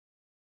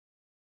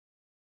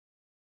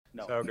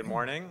No. So good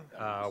morning.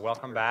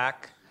 Welcome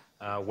back.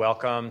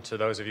 Welcome to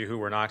those of you who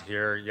were not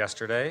here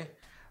yesterday.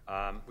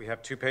 We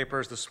have two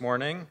papers this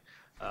morning.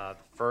 The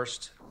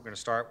first we're going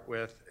to start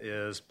with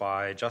is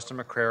by Justin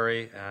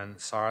McCrary and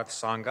Sarath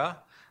Sangha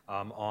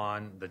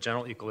on the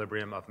general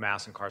equilibrium of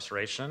mass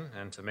incarceration.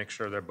 And to make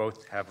sure they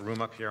both have room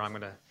up here, I'm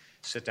going to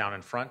sit down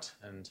in front,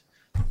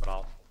 but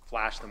I'll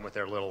flash them with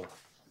their little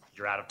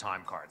 "you're out of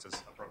time" cards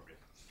as appropriate.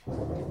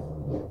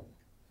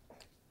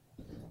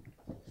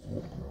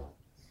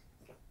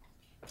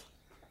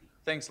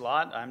 Thanks a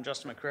lot. I'm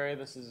Justin McCrary.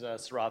 This is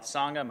Sarath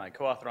Sangha, my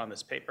co-author on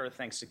this paper.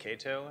 Thanks to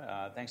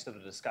Cato. Thanks to the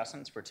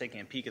discussants for taking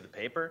a peek at the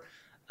paper,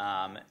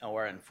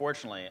 or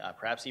unfortunately,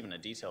 perhaps even a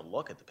detailed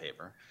look at the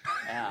paper.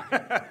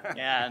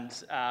 And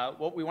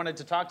what we wanted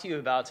to talk to you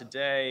about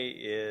today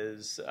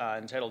is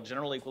entitled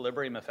General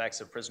Equilibrium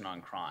Effects of Prison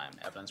on Crime,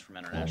 Evidence from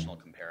International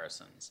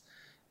Comparisons.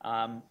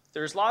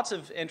 There's lots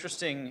of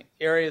interesting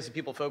areas that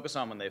people focus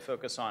on when they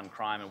focus on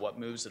crime and what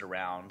moves it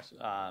around.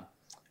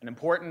 An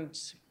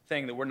important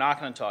thing that we're not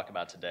going to talk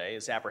about today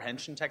is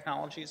apprehension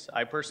technologies.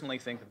 I personally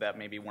think that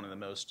may be one of the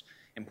most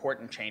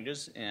important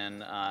changes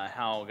in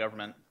how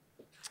government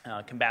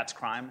combats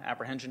crime.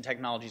 Apprehension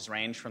technologies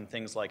range from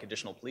things like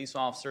additional police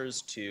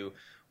officers to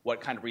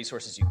what kind of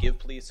resources you give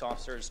police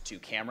officers to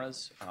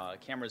cameras.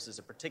 Cameras is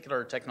a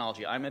particular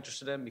technology I'm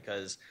interested in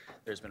because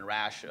there's been a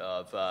rash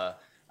of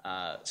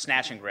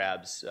snatch and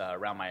grabs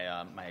around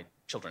my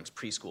children's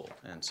preschool.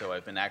 And so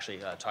I've been actually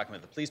talking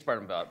with the police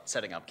department about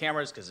setting up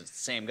cameras because it's the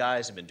same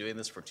guys who've been doing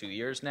this for 2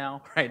 years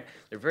now, right?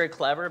 They're very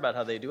clever about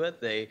how they do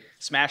it. They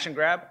smash and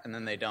grab, and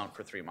then they don't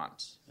for 3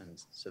 months. And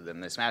so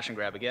then they smash and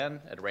grab again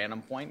at a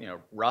random point,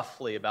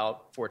 roughly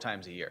about 4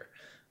 times a year.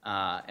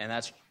 And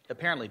that's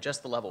apparently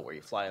just the level where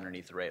you fly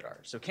underneath the radar.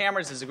 So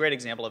cameras is a great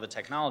example of a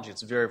technology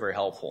that's very, very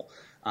helpful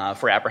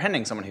for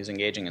apprehending someone who's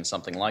engaging in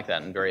something like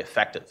that and very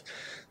effective.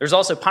 There's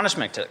also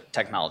punishment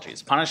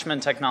technologies.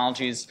 Punishment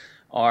technologies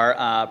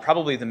are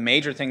probably the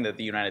major thing that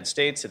the United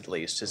States, at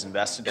least, has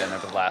invested in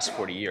over the last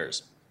 40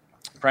 years.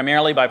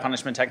 Primarily by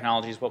punishment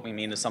technologies, what we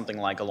mean is something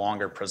like a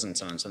longer prison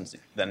sentence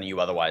than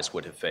you otherwise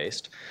would have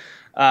faced.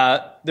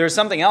 There's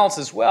something else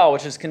as well,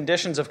 which is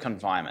conditions of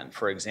confinement.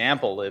 For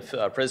example, if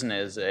a prison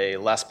is a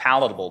less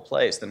palatable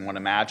place, then one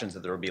imagines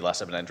that there would be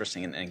less of an interest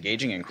in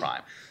engaging in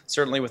crime.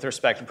 Certainly with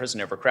respect to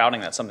prison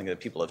overcrowding, that's something that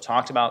people have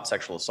talked about.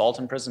 Sexual assault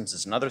in prisons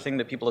is another thing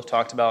that people have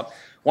talked about.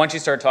 Once you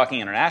start talking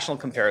international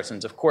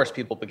comparisons, of course,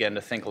 people begin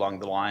to think along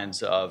the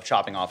lines of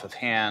chopping off of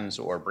hands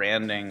or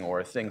branding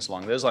or things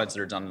along those lines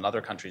that are done in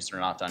other countries that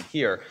are not done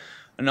here.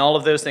 And all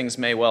of those things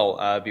may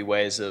well be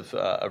ways of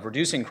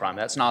reducing crime.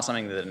 That's not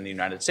something that in the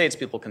United States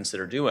people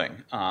consider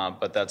doing,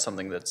 but that's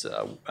something that's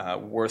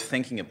worth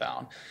thinking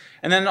about.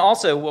 And then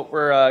also what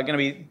we're going to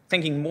be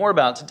thinking more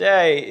about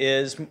today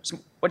is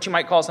what you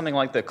might call something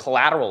like the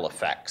collateral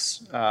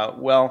effects.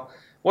 Well,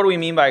 what do we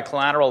mean by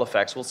collateral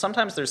effects? Well,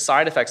 sometimes there's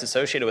side effects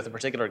associated with a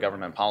particular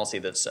government policy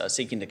that's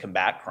seeking to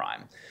combat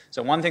crime.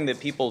 So one thing that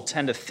people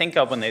tend to think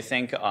of when they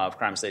think of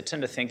crimes, they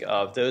tend to think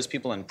of those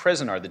people in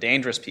prison are the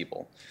dangerous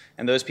people,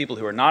 and those people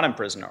who are not in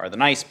prison are the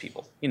nice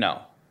people.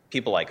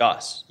 People like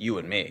us, you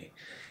and me.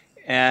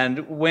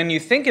 And when you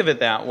think of it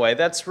that way,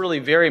 that's really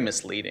very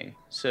misleading.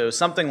 So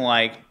something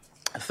like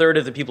a third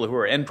of the people who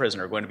are in prison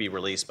are going to be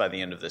released by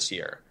the end of this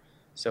year.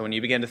 So when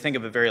you begin to think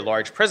of a very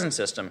large prison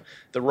system,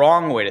 the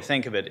wrong way to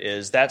think of it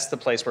is that's the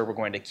place where we're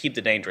going to keep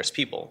the dangerous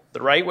people.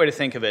 The right way to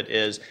think of it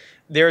is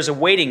there's a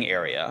waiting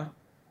area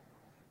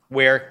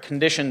where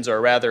conditions are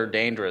rather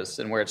dangerous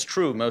and where it's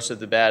true most of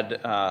the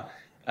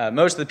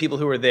people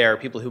who are there are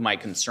people who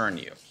might concern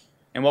you.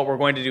 And what we're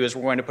going to do is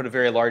we're going to put a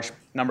very large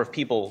number of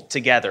people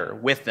together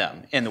with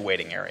them in the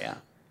waiting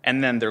area,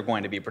 and then they're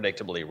going to be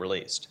predictably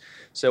released.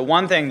 So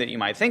one thing that you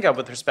might think of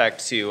with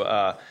respect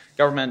to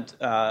government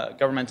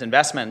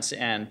investments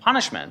and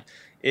punishment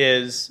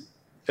is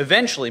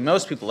eventually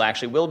most people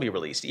actually will be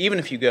released, even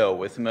if you go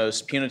with the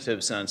most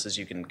punitive sentences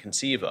you can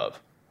conceive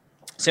of,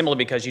 simply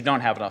because you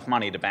don't have enough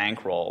money to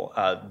bankroll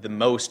the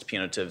most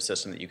punitive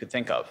system that you could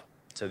think of.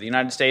 So the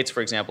United States,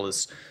 for example,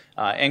 has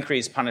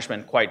increased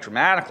punishment quite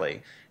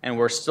dramatically, and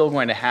we're still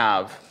going to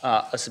have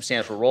a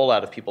substantial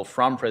rollout of people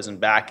from prison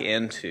back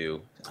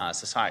into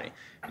society.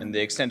 And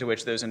the extent to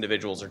which those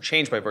individuals are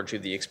changed by virtue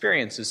of the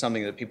experience is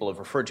something that people have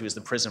referred to as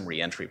the prison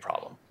reentry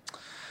problem.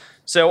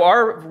 So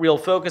our real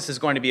focus is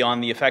going to be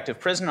on the effect of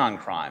prison on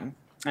crime.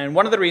 And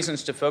one of the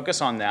reasons to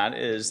focus on that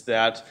is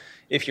that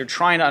if you're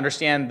trying to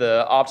understand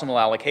the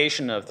optimal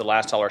allocation of the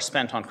last dollar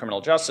spent on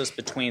criminal justice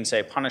between,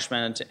 say,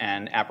 punishment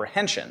and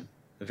apprehension,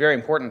 a very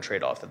important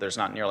trade-off that there's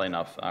not nearly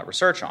enough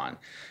research on,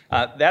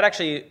 that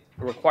actually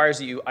requires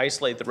that you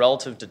isolate the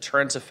relative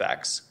deterrence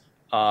effects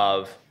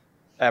of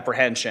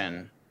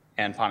apprehension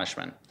and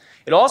punishment.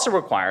 It also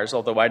requires,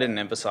 although I didn't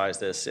emphasize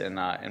this in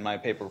my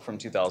paper from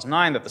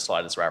 2009 that the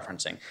slide is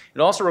referencing, it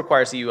also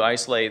requires that you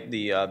isolate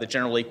the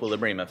general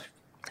equilibrium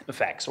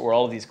effects or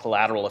all of these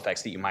collateral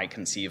effects that you might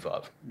conceive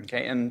of.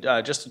 Okay, and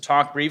just to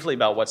talk briefly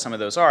about what some of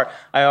those are,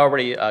 I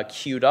already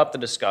queued up the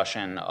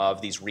discussion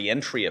of these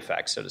reentry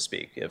effects, so to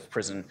speak. If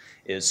prison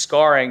is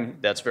scarring,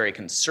 that's very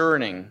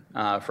concerning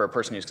for a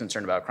person who's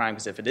concerned about crime,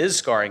 because if it is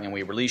scarring and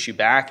we release you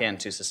back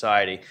into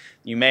society,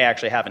 you may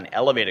actually have an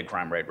elevated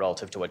crime rate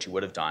relative to what you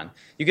would have done.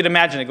 You could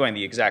imagine it going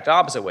the exact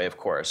opposite way, of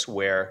course,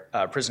 where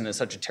prison is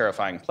such a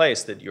terrifying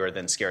place that you're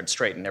then scared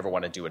straight and never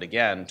want to do it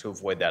again to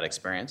avoid that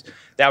experience.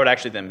 That would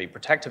actually then be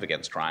protective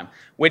against crime.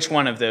 Which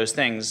one of those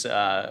things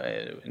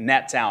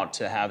nets out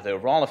to have the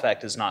overall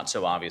effect is not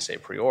so obvious a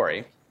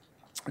priori.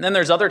 And then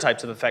there's other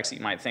types of effects that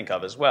you might think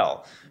of as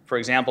well. For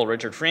example,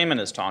 Richard Freeman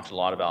has talked a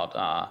lot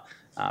about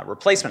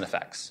replacement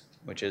effects,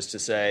 which is to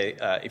say,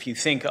 if you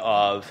think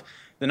of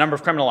the number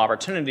of criminal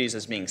opportunities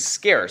as being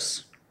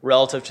scarce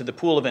relative to the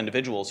pool of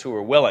individuals who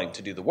are willing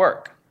to do the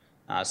work.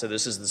 So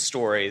this is the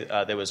story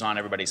that was on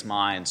everybody's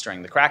minds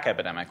during the crack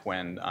epidemic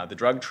when the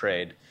drug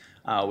trade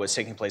was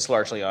taking place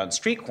largely on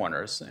street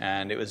corners.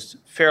 And it was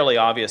fairly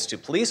obvious to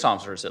police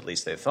officers, at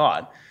least they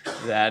thought,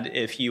 that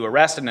if you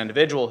arrest an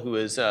individual who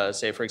is,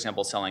 say, for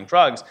example, selling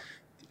drugs,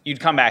 you'd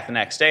come back the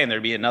next day and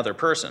there'd be another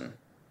person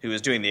who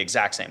is doing the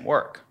exact same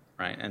work.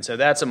 Right? And so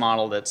that's a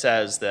model that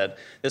says that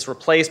this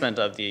replacement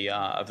of the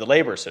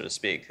labor, so to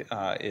speak,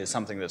 is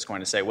something that's going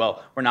to say,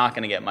 well, we're not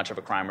going to get much of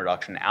a crime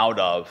reduction out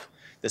of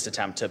this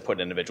attempt to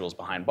put individuals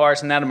behind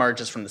bars, and that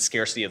emerges from the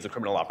scarcity of the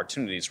criminal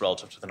opportunities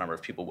relative to the number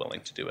of people willing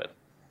to do it.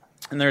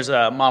 And there's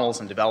models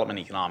in development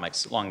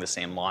economics along the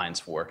same lines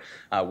for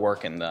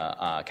work in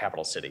the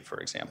capital city, for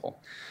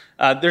example.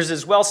 There's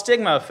as well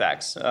stigma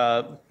effects.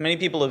 Many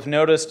people have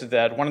noticed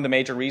that one of the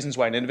major reasons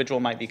why an individual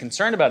might be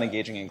concerned about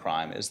engaging in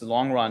crime is the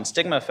long-run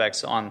stigma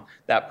effects on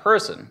that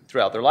person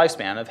throughout their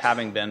lifespan of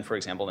having been, for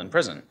example, in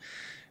prison.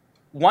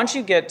 Once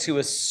you get to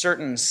a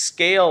certain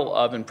scale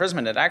of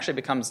imprisonment, it actually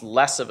becomes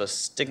less of a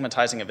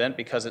stigmatizing event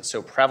because it's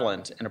so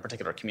prevalent in a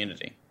particular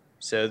community.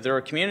 So there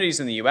are communities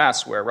in the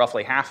U.S. where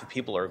roughly half of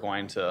people are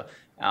going to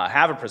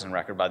have a prison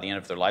record by the end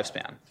of their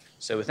lifespan.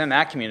 So within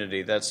that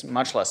community, that's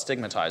much less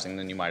stigmatizing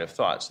than you might have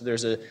thought. So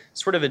there's a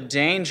sort of a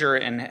danger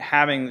in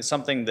having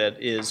something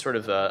that is sort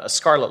of a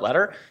scarlet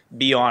letter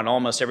be on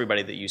almost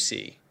everybody that you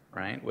see,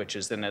 right? Which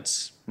is then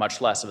it's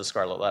much less of a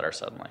scarlet letter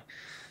suddenly.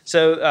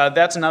 So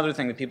that's another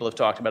thing that people have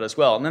talked about as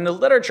well. And then the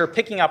literature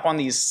picking up on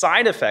these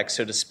side effects,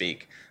 so to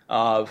speak,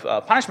 of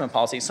punishment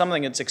policy is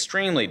something that's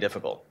extremely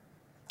difficult.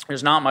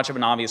 There's not much of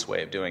an obvious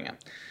way of doing it.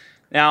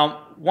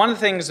 Now, one of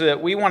the things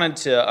that we wanted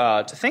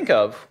to think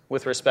of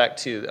with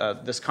respect to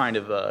this kind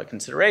of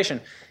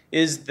consideration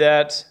is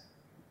that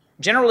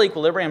general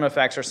equilibrium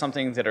effects are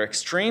something that are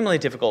extremely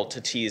difficult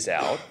to tease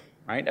out.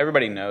 Right?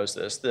 Everybody knows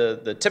this.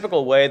 The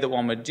typical way that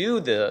one would do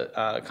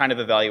the kind of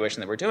evaluation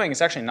that we're doing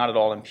is actually not at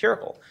all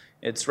empirical.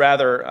 It's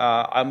rather,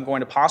 I'm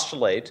going to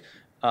postulate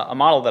a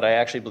model that I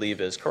actually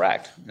believe is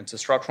correct. It's a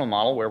structural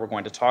model where we're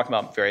going to talk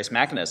about various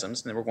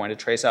mechanisms, and then we're going to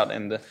trace out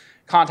in the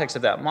context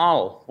of that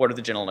model what are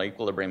the general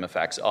equilibrium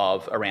effects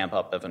of a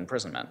ramp-up of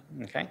imprisonment.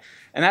 Okay?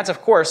 And that's,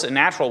 of course, a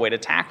natural way to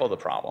tackle the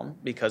problem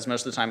because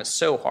most of the time it's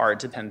so hard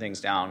to pin things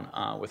down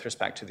with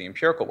respect to the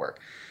empirical work.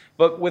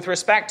 But with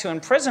respect to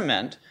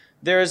imprisonment,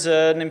 there's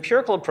an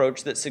empirical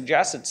approach that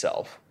suggests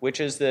itself, which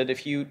is that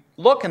if you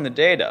look in the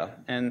data,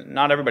 and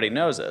not everybody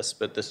knows this,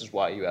 but this is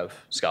why you have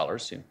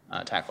scholars who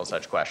tackle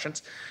such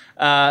questions,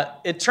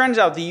 it turns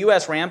out the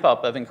U.S.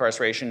 ramp-up of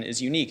incarceration is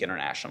unique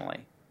internationally.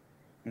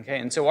 Okay?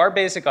 And so our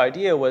basic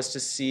idea was to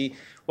see,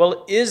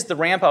 well, is the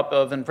ramp-up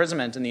of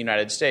imprisonment in the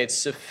United States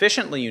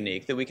sufficiently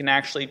unique that we can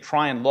actually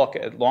try and look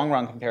at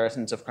long-run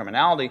comparisons of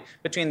criminality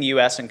between the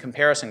U.S. and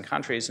comparison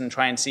countries and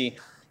try and see,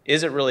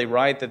 is it really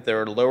right that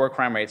there are lower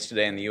crime rates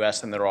today in the U.S.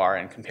 than there are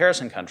in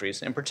comparison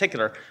countries, in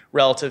particular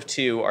relative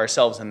to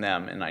ourselves and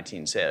them in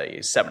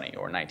 1970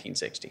 or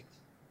 1960?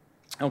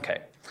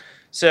 Okay,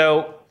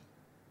 so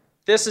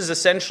this is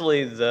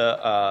essentially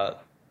the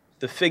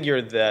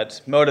figure that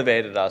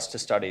motivated us to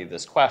study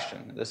this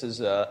question. This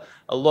is a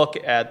look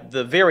at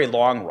the very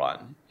long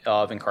run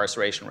of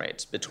incarceration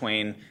rates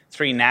between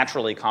three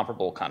naturally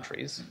comparable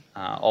countries,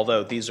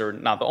 although these are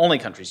not the only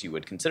countries you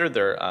would consider.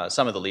 They're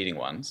some of the leading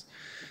ones.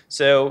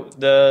 So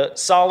the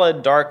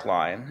solid dark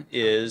line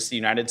is the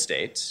United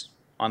States.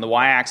 On the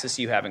y-axis,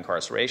 you have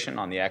incarceration.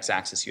 On the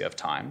x-axis, you have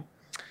time.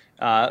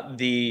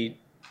 The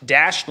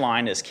dashed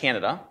line is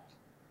Canada,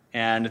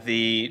 and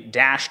the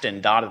dashed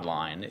and dotted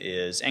line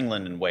is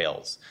England and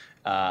Wales.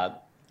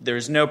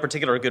 There's no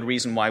particular good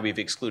reason why we've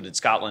excluded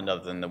Scotland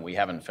other than that we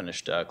haven't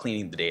finished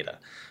cleaning the data.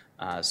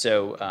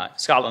 So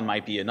Scotland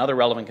might be another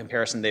relevant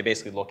comparison. They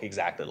basically look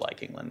exactly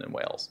like England and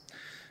Wales.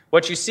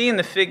 What you see in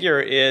the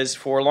figure is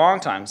for a long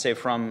time, say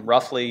from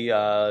roughly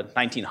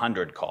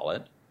 1900, call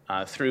it,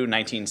 through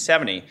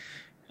 1970,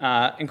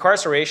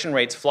 incarceration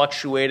rates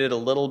fluctuated a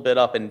little bit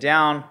up and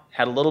down,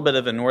 had a little bit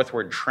of a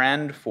northward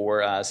trend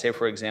for, say,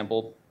 for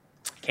example,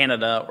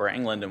 Canada or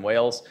England and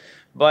Wales.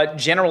 But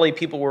generally,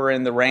 people were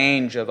in the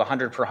range of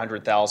 100 per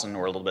 100,000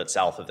 or a little bit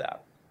south of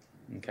that.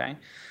 Okay?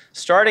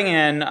 Starting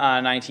in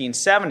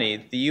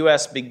 1970, the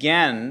U.S.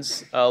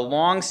 begins a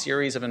long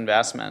series of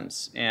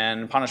investments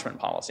in punishment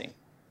policy.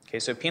 Okay,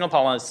 so penal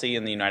policy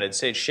in the United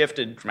States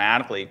shifted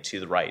dramatically to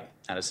the right.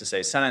 That is to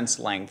say, sentence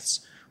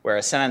lengths, where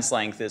a sentence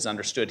length is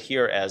understood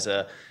here as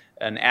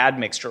an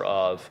admixture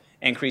of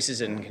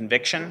increases in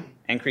conviction,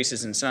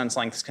 increases in sentence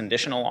lengths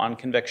conditional on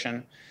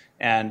conviction,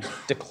 and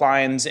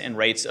declines in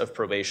rates of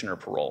probation or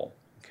parole.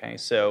 Okay,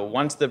 so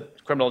once the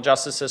criminal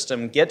justice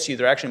system gets you,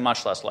 they're actually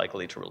much less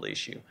likely to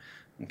release you.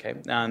 Okay,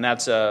 and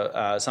that's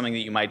something that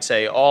you might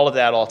say all of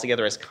that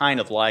altogether is kind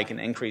of like an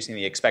increasing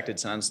the expected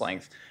sentence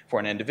length for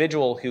an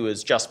individual who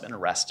has just been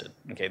arrested.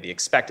 Okay, the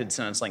expected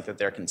sentence length that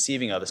they're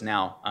conceiving of is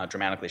now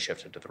dramatically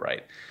shifted to the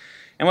right.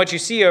 And what you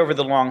see over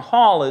the long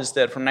haul is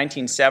that from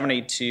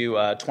 1970 to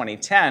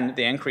 2010,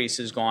 the increase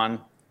has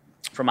gone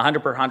from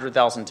 100 per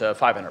 100,000 to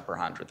 500 per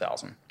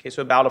 100,000. Okay,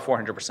 so about a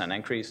 400%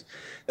 increase.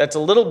 That's a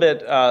little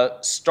bit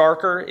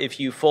starker if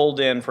you fold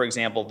in, for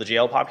example, the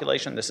jail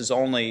population. This is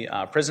only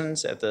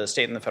prisons at the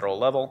state and the federal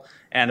level.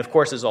 And of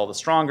course, is all the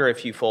stronger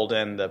if you fold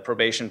in the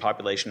probation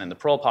population and the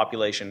parole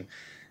population.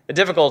 The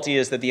difficulty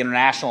is that the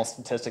international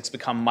statistics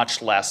become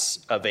much less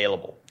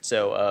available.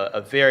 So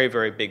a very,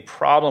 very big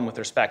problem with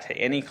respect to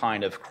any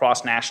kind of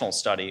cross-national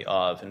study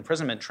of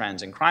imprisonment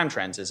trends and crime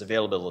trends is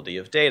availability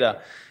of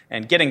data.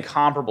 And getting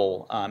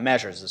comparable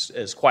measures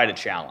is quite a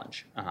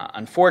challenge.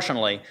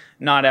 Unfortunately,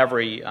 not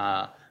every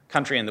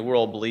country in the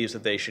world believes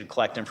that they should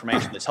collect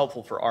information that's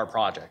helpful for our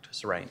project.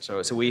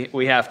 So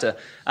we have to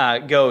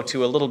go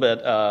to a little bit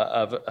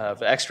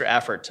of extra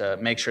effort to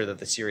make sure that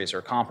the series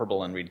are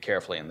comparable and read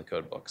carefully in the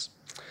code books.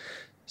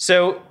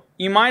 So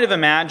you might have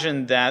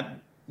imagined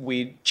that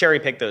we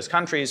cherry-picked those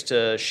countries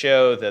to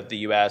show that the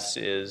U.S.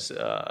 is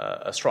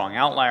a strong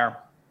outlier.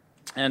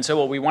 And so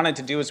what we wanted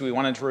to do is we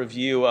wanted to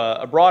review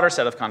a broader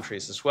set of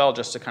countries as well,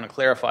 just to kind of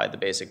clarify the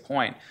basic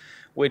point,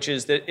 which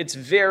is that it's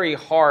very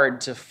hard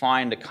to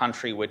find a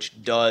country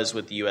which does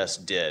what the U.S.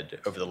 did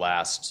over the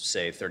last,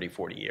 say, 30,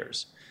 40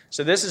 years.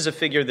 So this is a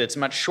figure that's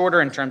much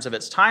shorter in terms of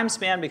its time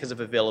span because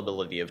of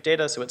availability of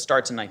data. So it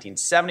starts in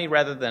 1970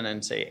 rather than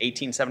in, say,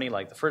 1870,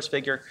 like the first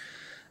figure,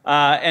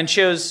 and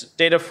shows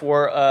data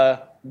for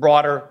a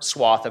broader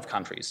swath of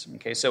countries.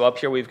 Okay, so up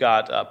here we've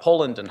got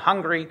Poland and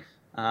Hungary,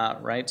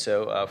 right?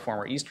 So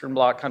former Eastern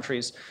Bloc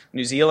countries,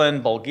 New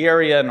Zealand,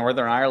 Bulgaria,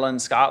 Northern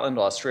Ireland, Scotland,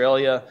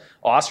 Australia,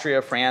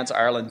 Austria, France,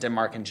 Ireland,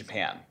 Denmark, and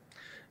Japan.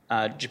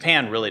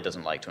 Japan really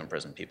doesn't like to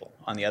imprison people.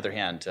 On the other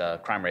hand,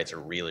 crime rates are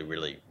really,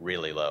 really,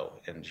 really low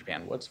in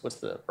Japan. What's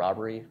the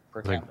robbery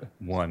per capita?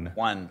 Like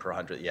 1 per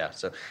 100, yeah.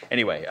 So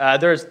anyway,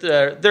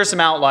 there's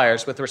some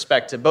outliers with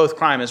respect to both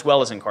crime as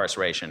well as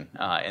incarceration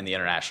in the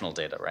international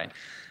data, right?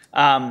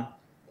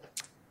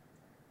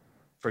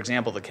 For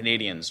example, the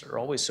Canadians are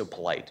always so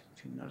polite.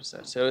 You notice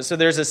that. So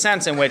there's a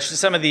sense in which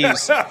some of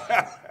these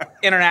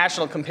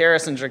international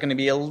comparisons are going to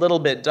be a little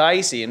bit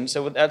dicey, and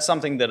so that's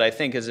something that I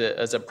think is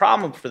a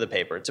problem for the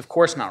paper. It's of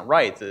course not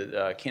right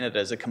that Canada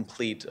is a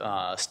complete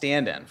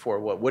stand-in for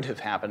what would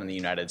have happened in the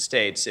United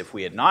States if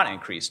we had not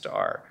increased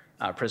our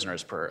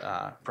prisoners per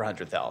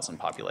 100,000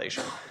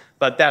 population.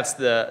 But that's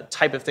the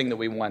type of thing that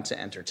we want to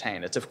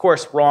entertain. It's of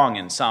course wrong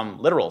in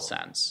some literal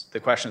sense. The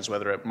question is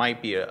whether it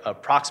might be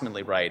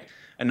approximately right,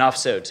 enough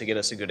so to get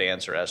us a good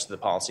answer as to the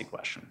policy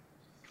question.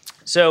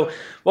 So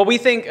what we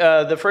think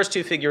the first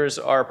two figures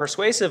are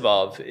persuasive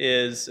of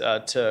is,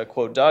 to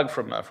quote Doug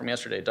from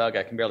yesterday, Doug,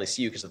 I can barely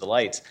see you because of the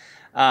lights,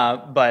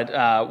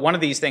 but one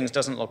of these things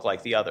doesn't look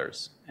like the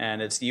others,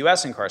 and it's the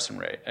U.S.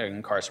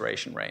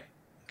 incarceration rate.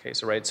 Okay,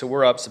 so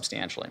we're up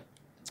substantially.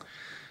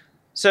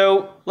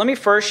 So let me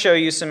first show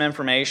you some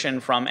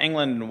information from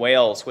England and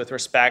Wales with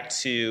respect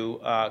to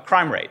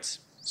crime rates.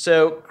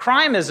 So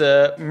crime is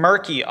a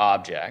murky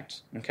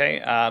object,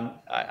 okay?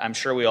 I'm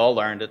sure we all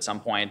learned at some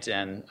point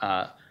in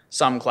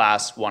some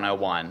class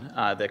 101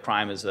 that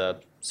crime is a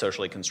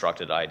socially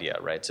constructed idea,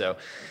 right? So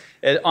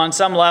on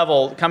some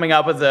level, coming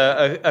up with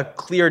a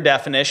clear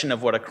definition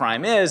of what a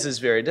crime is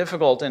very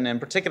difficult, and in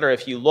particular,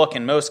 if you look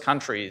in most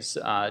countries'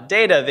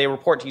 data, they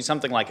report to you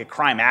something like a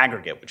crime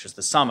aggregate, which is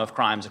the sum of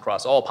crimes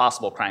across all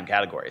possible crime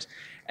categories.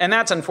 And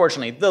that's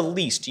unfortunately the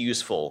least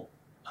useful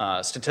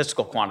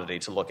statistical quantity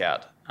to look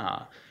at.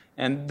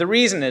 And the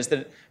reason is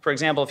that, for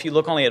example, if you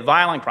look only at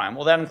violent crime,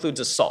 well, that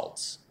includes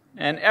assaults.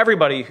 And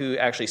everybody who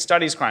actually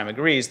studies crime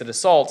agrees that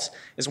assaults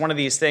is one of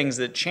these things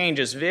that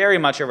changes very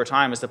much over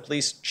time as the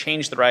police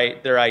change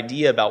their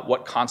idea about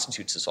what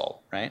constitutes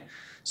assault, right?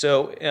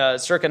 So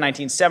circa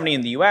 1970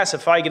 in the US,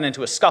 if I get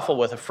into a scuffle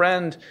with a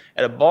friend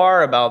at a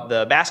bar about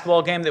the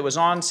basketball game that was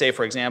on, say,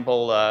 for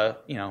example,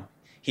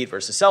 Heat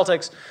versus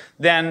Celtics,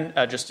 then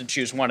just to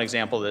choose one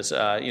example that's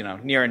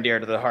near and dear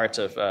to the hearts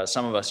of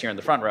some of us here in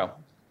the front row,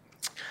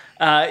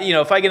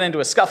 if I get into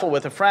a scuffle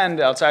with a friend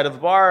outside of the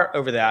bar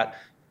over that,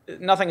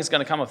 nothing is going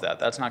to come of that.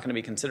 That's not going to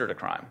be considered a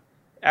crime.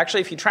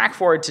 Actually, if you track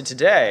forward to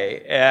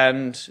today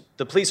and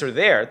the police are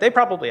there, they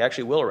probably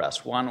actually will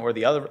arrest one or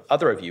the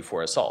other of you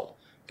for assault.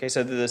 Okay,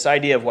 so this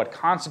idea of what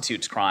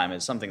constitutes crime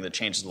is something that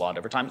changes a lot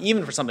over time,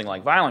 even for something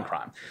like violent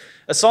crime.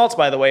 Assaults,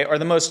 by the way, are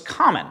the most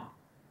common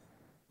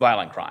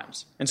violent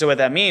crimes. And so what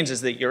that means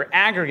is that your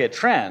aggregate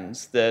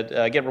trends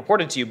that get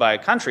reported to you by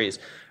countries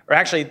are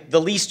actually the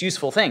least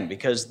useful thing,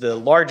 because the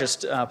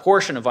largest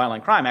portion of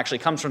violent crime actually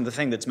comes from the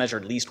thing that's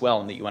measured least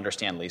well and that you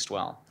understand least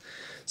well.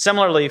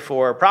 Similarly,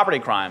 for property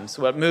crimes,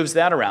 what moves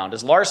that around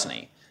is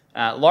larceny.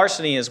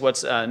 Larceny is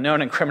what's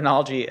known in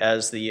criminology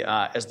as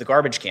the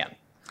garbage can.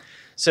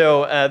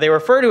 So they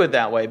refer to it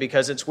that way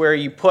because it's where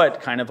you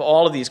put kind of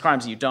all of these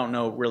crimes that you don't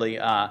know really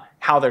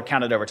how they're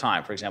counted over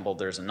time. For example,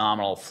 there's a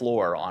nominal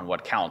floor on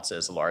what counts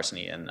as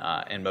larceny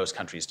in most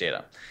countries'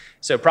 data.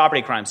 So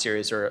property crime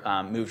series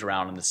are moved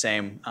around in the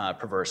same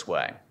perverse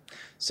way.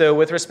 So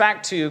with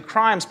respect to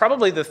crimes,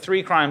 probably the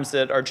three crimes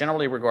that are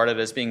generally regarded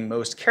as being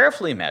most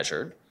carefully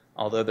measured,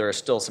 although there are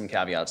still some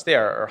caveats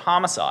there, are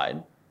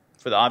homicide,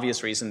 for the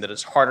obvious reason that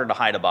it's harder to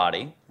hide a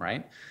body,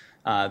 right,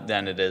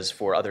 than it is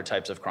for other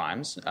types of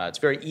crimes. It's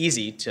very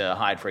easy to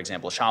hide, for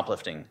example, a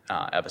shoplifting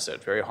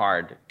episode. Very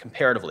hard,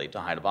 comparatively, to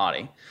hide a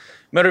body.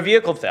 Motor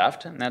vehicle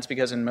theft, and that's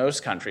because in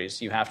most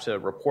countries you have to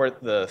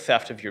report the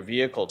theft of your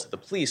vehicle to the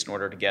police in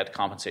order to get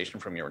compensation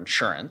from your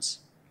insurance.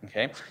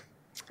 Okay?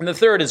 And the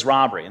third is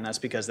robbery, and that's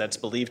because that's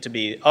believed to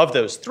be, of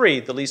those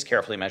three, the least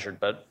carefully measured,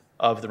 but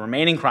of the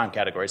remaining crime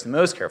categories, the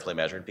most carefully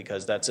measured,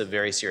 because that's a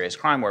very serious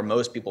crime where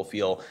most people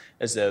feel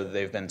as though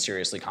they've been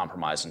seriously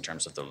compromised in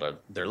terms of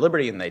their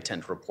liberty, and they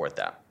tend to report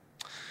that.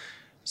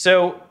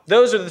 So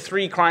those are the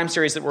three crime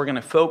series that we're going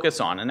to focus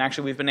on, and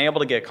actually we've been able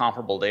to get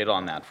comparable data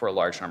on that for a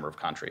large number of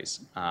countries.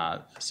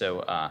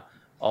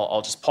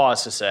 I'll just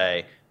pause to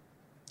say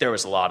there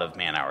was a lot of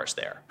man-hours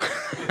there.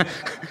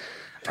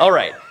 All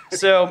right,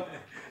 so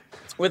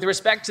with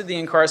respect to the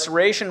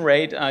incarceration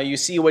rate, you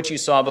see what you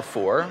saw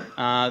before.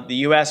 The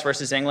US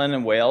versus England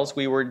and Wales,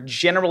 we were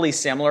generally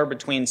similar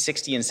between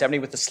 60 and 70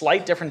 with a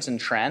slight difference in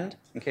trend.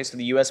 Okay, so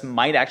the US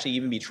might actually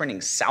even be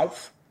trending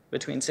south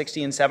between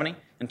 60 and 70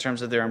 in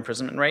terms of their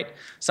imprisonment rate.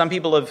 Some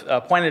people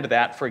have pointed to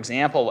that, for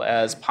example,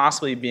 as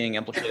possibly being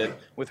implicated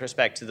with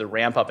respect to the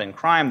ramp up in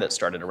crime that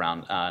started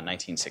around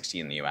 1960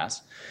 in the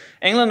US.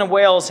 England and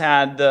Wales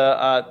had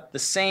the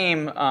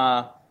same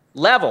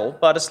level,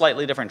 but a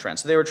slightly different trend.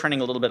 So they were trending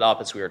a little bit up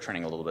as we were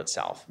trending a little bit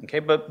south. Okay,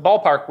 but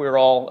ballpark, we were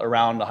all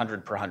around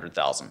 100 per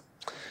 100,000.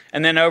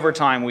 And then over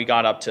time, we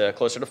got up to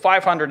closer to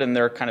 500, and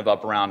they're kind of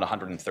up around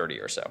 130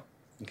 or so.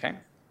 Okay,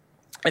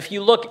 if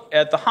you look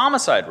at the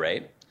homicide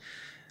rate,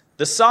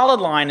 the solid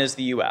line is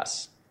the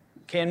US.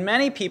 Okay, and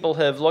many people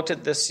have looked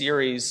at this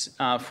series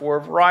for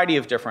a variety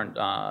of different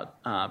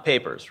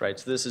papers, right?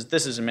 So this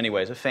is in many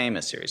ways a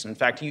famous series. In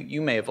fact,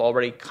 you may have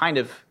already kind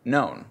of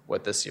known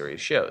what this series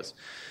shows.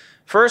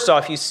 First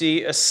off, you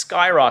see a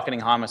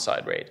skyrocketing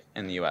homicide rate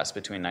in the US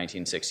between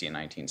 1960 and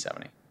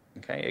 1970.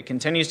 Okay, it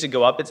continues to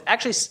go up. It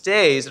actually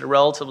stays at a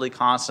relatively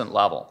constant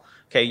level.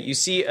 Okay, you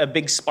see a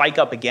big spike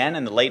up again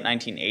in the late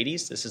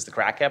 1980s. This is the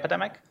crack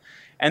epidemic.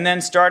 And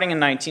then starting in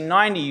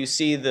 1990, you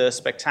see the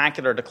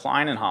spectacular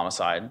decline in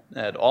homicide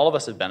that all of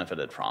us have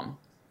benefited from,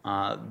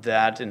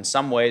 that in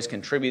some ways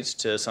contributes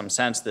to some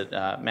sense that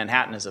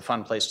Manhattan is a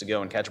fun place to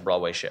go and catch a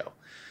Broadway show,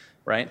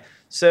 right?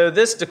 So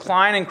this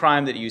decline in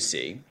crime that you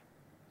see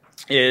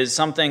is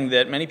something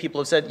that many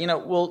people have said,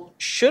 well,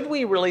 should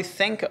we really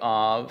think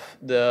of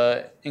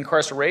the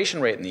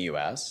incarceration rate in the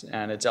US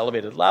and its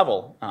elevated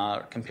level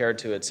compared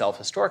to itself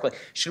historically?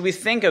 Should we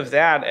think of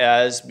that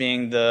as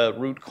being the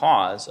root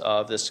cause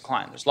of this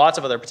decline? There's lots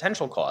of other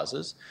potential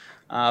causes,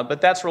 but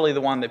that's really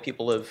the one that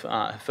people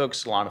have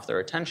focused a lot of their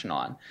attention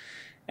on.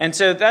 And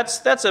so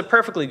that's a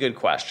perfectly good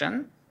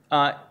question.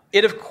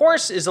 It, of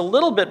course, is a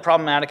little bit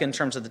problematic in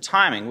terms of the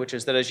timing, which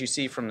is that, as you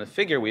see from the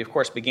figure, we, of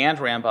course, began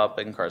to ramp up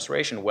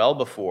incarceration well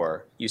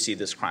before you see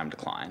this crime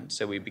decline.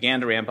 So we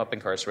began to ramp up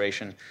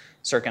incarceration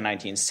circa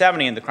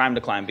 1970, and the crime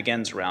decline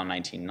begins around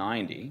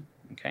 1990.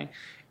 Okay?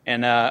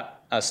 And a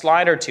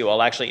slide or two,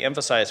 I'll actually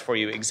emphasize for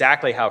you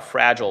exactly how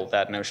fragile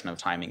that notion of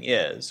timing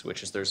is,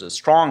 which is there's a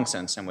strong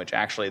sense in which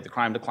actually the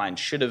crime decline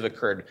should have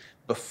occurred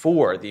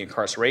before the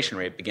incarceration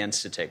rate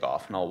begins to take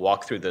off, and I'll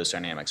walk through those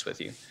dynamics with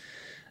you.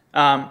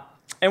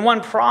 And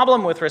one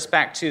problem with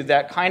respect to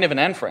that kind of an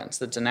inference,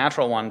 that's a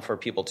natural one for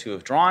people to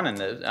have drawn, and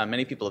that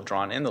many people have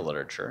drawn in the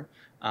literature,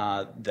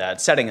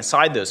 that setting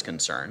aside those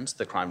concerns,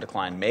 the crime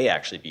decline may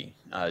actually be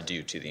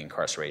due to the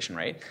incarceration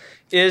rate,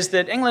 is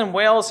that England and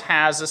Wales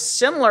has a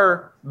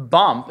similar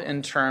bump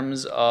in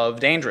terms of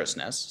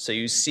dangerousness. So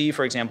you see,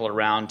 for example,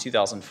 around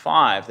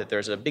 2005 that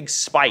there's a big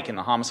spike in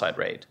the homicide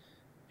rate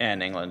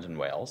in England and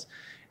Wales.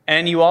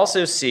 And you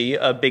also see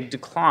a big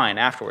decline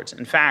afterwards.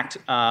 In fact,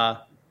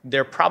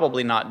 they're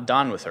probably not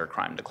done with their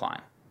crime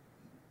decline.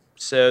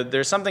 So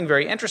there's something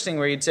very interesting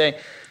where you'd say,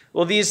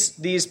 well,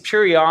 these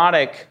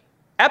periodic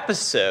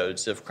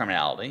episodes of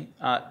criminality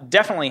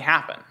definitely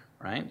happen,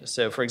 right?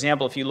 So for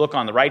example, if you look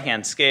on the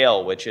right-hand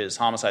scale, which is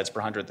homicides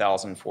per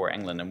 100,000 for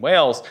England and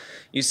Wales,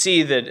 you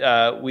see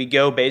that we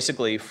go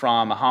basically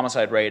from a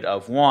homicide rate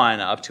of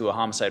 1 up to a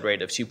homicide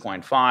rate of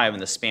 2.5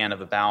 in the span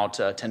of about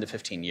 10 to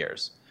 15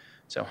 years.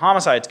 So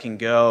homicides can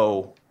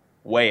go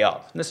way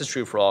up. And this is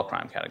true for all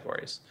crime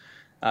categories.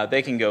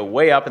 They can go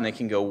way up and they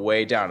can go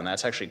way down, and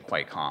that's actually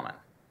quite common.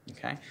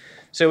 Okay?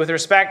 So with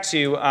respect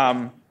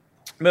to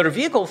Motor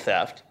vehicle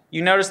theft,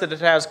 you notice that it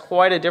has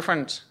quite a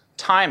different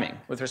timing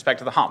with respect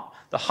to the hump.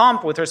 The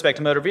hump with respect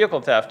to motor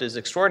vehicle theft is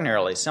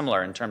extraordinarily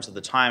similar in terms of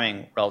the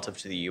timing relative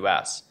to the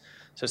US.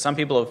 So some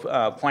people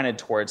have pointed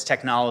towards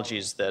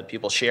technologies that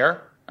people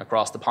share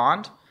across the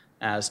pond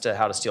as to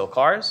how to steal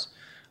cars.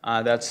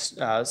 That's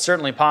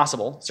certainly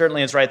possible.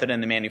 Certainly it's right that in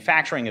the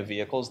manufacturing of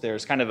vehicles,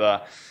 there's kind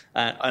of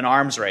an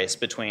arms race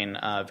between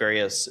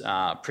various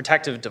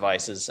protective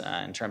devices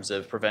in terms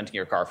of preventing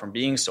your car from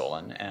being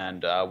stolen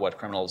and what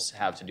criminals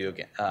have to do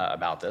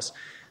about this.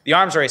 The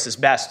arms race is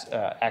best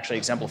actually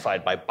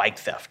exemplified by bike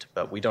theft,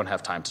 but we don't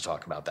have time to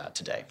talk about that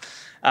today.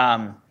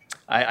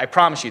 I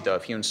promise you, though,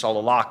 if you install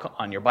a lock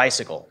on your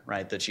bicycle,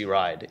 right, that you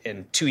ride,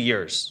 in 2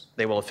 years,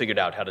 they will have figured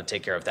out how to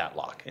take care of that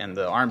lock. And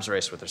the arms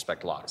race with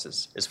respect to locks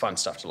is fun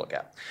stuff to look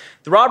at.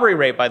 The robbery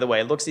rate, by the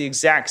way, looks the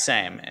exact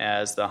same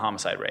as the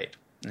homicide rate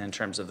in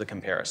terms of the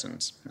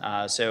comparisons.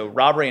 So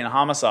robbery and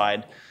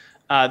homicide,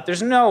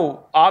 there's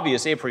no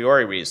obvious a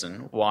priori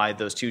reason why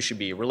those two should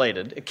be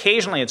related.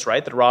 Occasionally it's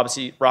right that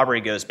a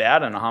robbery goes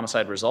bad and a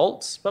homicide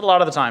results, but a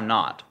lot of the time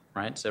not.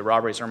 Right? So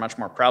robberies are much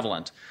more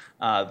prevalent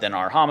than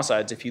are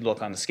homicides. If you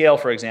look on the scale,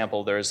 for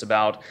example, there's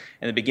about,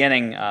 in the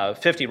beginning,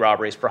 50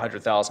 robberies per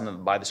 100,000,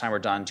 and by the time we're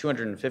done,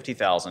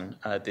 250,000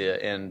 at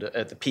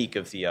the peak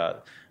of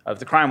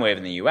the crime wave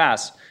in the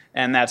U.S.,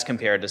 and that's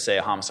compared to, say,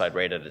 a homicide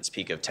rate at its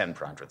peak of 10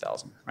 per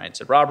 100,000. Right?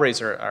 So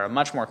robberies are a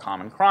much more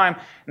common crime,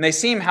 and they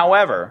seem,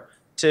 however,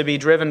 to be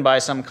driven by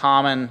some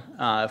common,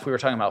 if we were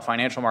talking about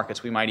financial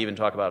markets, we might even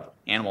talk about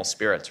animal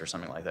spirits or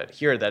something like that.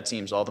 Here, that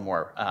seems all the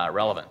more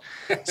relevant.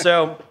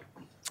 So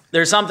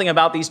there's something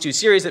about these two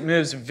series that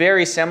moves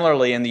very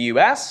similarly in the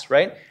US,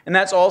 right? And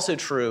that's also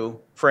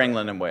true for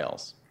England and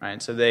Wales, right?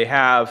 So they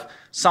have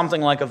something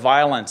like a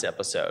violence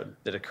episode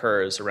that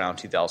occurs around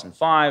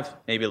 2005,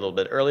 maybe a little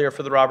bit earlier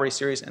for the robbery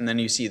series, and then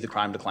you see the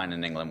crime decline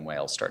in England and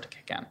Wales start to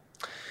kick in.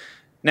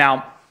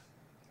 Now,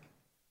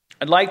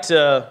 I'd like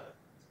to,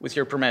 with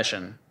your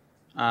permission,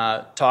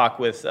 talk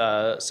with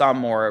some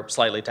more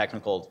slightly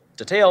technical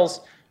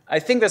details. I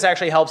think this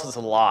actually helps us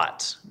a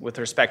lot with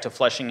respect to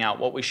fleshing out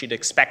what we should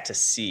expect to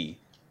see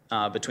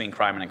between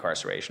crime and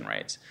incarceration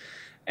rates.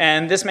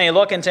 And this may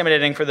look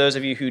intimidating for those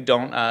of you who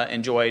don't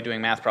enjoy doing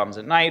math problems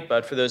at night,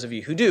 but for those of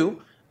you who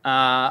do,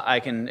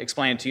 I can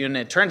explain it to you. And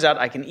it turns out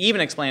I can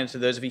even explain it to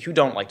those of you who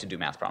don't like to do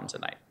math problems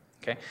at night.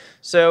 Okay?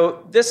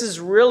 So this is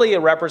really a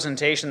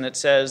representation that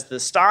says the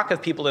stock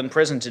of people in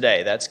prison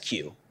today, that's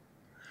Q,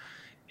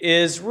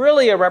 is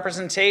really a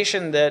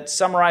representation that's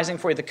summarizing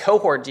for you the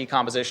cohort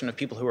decomposition of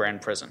people who are in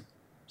prison.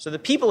 So the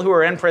people who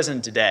are in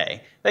prison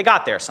today, they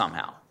got there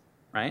somehow,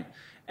 right?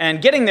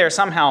 And getting there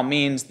somehow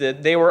means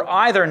that they were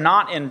either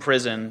not in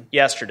prison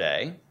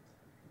yesterday,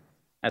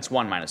 that's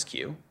 1 minus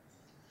Q,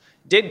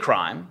 did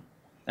crime,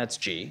 that's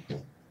G,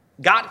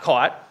 got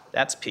caught,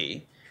 that's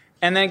P,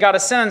 and then got a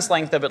sentence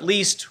length of at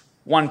least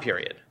 1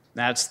 period.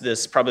 That's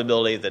this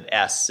probability that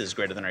S is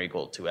greater than or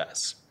equal to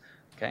S,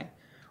 okay?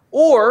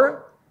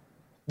 Or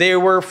they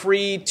were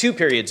free 2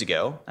 periods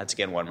ago, that's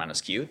again 1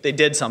 minus Q. They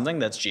did something,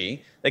 that's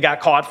G. They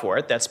got caught for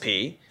it, that's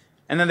P.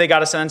 And then they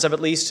got a sentence of at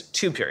least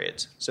 2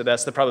 periods. So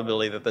that's the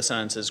probability that the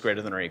sentence is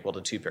greater than or equal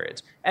to 2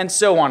 periods. And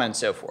so on and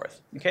so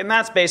forth. Okay, and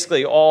that's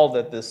basically all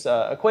that this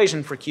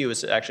equation for Q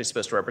is actually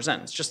supposed to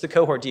represent. It's just the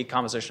cohort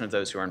decomposition of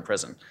those who are in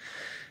prison.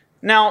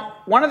 Now,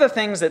 one of the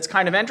things that's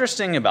kind of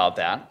interesting about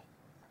that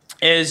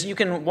is you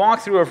can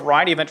walk through a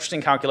variety of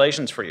interesting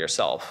calculations for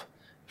yourself.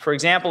 For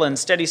example, in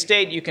steady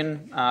state, you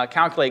can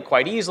calculate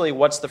quite easily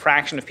what's the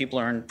fraction of people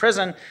who are in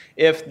prison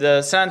if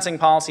the sentencing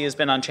policy has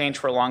been unchanged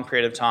for a long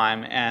period of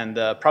time and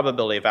the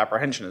probability of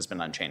apprehension has been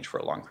unchanged for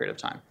a long period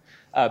of time.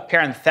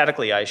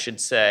 Parenthetically, I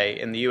should say,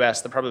 in the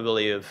US, the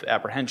probability of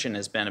apprehension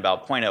has been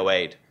about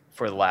 0.08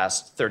 for the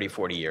last 30,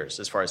 40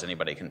 years, as far as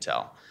anybody can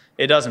tell.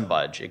 It doesn't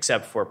budge,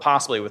 except for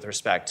possibly with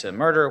respect to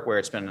murder, where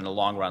it's been in a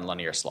long-run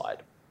linear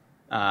slide.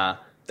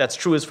 That's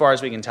true as far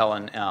as we can tell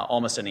in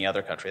almost any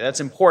other country.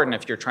 That's important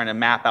if you're trying to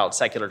map out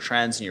secular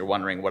trends and you're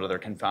wondering what other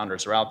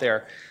confounders are out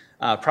there.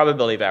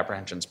 Probability of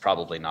apprehension is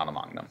probably not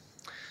among them.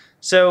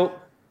 So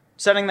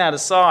setting that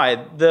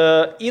aside,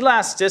 the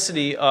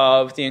elasticity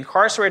of the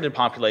incarcerated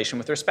population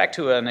with respect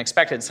to an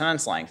expected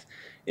sentence length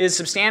is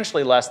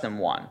substantially less than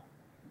 1.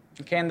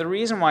 Okay, and the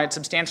reason why it's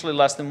substantially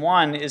less than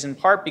 1 is in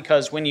part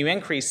because when you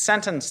increase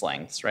sentence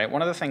lengths, right,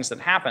 one of the things that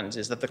happens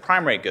is that the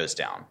crime rate goes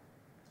down.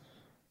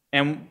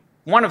 And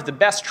one of the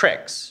best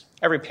tricks,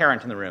 every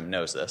parent in the room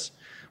knows this,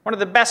 one of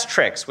the best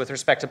tricks with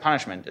respect to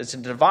punishment is to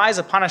devise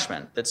a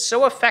punishment that's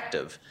so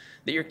effective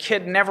that your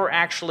kid never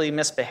actually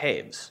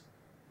misbehaves.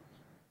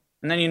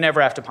 And then you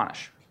never have to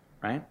punish,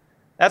 right?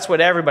 That's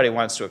what everybody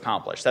wants to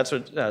accomplish. That's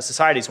what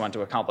societies want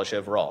to accomplish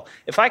overall.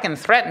 If I can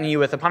threaten you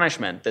with a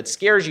punishment that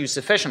scares you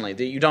sufficiently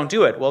that you don't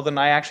do it, well, then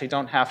I actually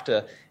don't have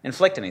to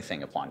inflict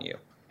anything upon you.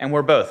 And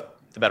we're both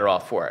the better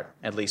off for it,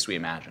 at least we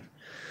imagine.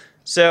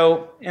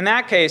 So in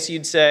that case,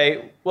 you'd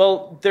say,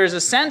 well, there's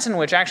a sense in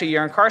which actually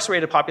your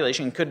incarcerated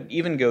population could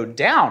even go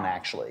down,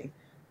 actually,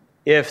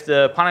 if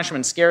the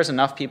punishment scares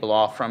enough people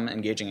off from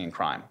engaging in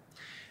crime.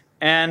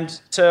 And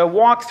to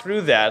walk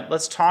through that,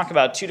 let's talk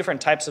about two different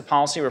types of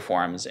policy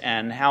reforms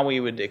and how we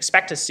would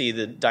expect to see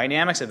the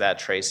dynamics of that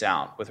trace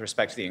out with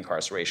respect to the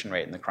incarceration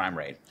rate and the crime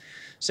rate.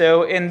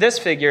 So in this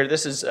figure,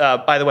 this is,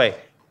 by the way,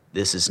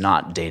 this is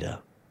not data.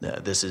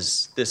 This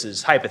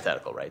is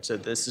hypothetical, right? So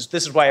this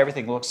is why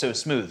everything looks so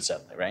smooth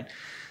suddenly, right?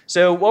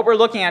 So what we're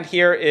looking at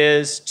here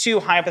is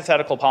two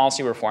hypothetical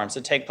policy reforms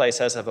that take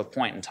place as of a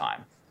point in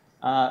time.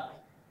 I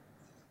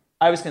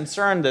was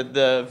concerned that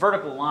the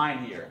vertical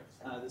line here,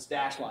 this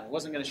dashed line,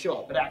 wasn't going to show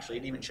up, but actually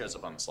it even shows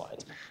up on the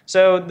slides.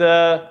 So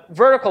the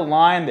vertical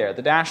line there,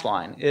 the dashed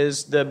line,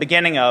 is the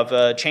beginning of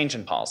a change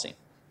in policy,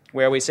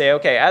 where we say,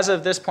 okay, as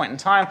of this point in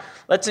time,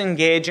 let's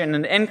engage in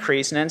an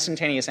increase, an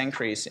instantaneous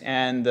increase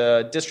in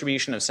the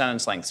distribution of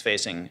sentence lengths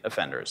facing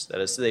offenders. That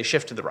is, they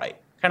shift to the right,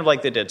 kind of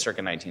like they did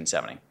circa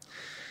 1970.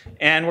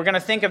 And we're going to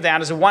think of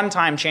that as a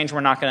one-time change.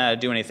 We're not going to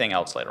do anything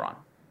else later on.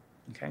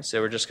 Okay,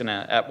 so we're just going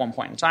to, at one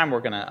point in time,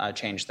 we're going to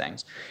change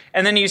things.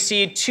 And then you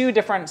see two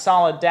different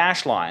solid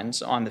dash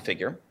lines on the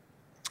figure.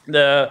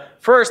 The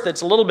first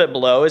that's a little bit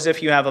below is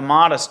if you have a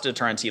modest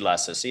deterrence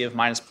elasticity of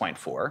minus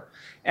 0.4.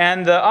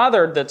 And the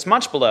other that's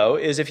much below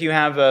is if you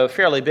have a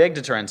fairly big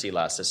deterrence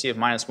elasticity of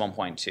minus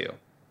 1.2.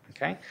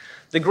 Okay?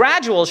 The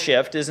gradual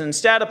shift is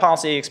instead a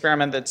policy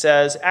experiment that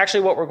says,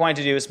 actually what we're going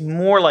to do is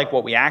more like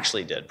what we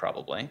actually did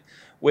probably,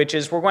 which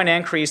is we're going to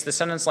increase the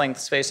sentence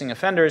lengths facing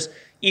offenders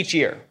each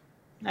year,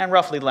 and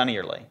roughly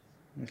linearly.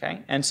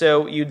 Okay? And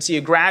so you'd see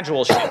a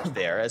gradual shift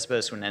there as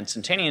opposed to an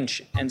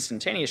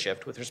instantaneous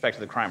shift with respect to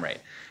the crime rate.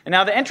 And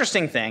now the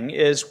interesting thing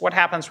is what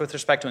happens with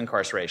respect to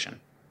incarceration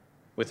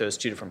with those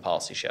two different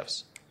policy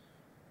shifts.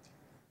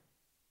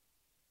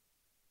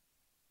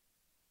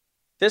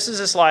 This is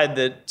a slide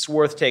that's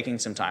worth taking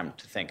some time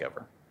to think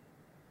over.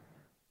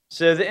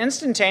 So the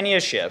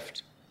instantaneous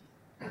shift,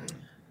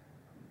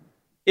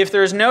 if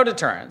there's no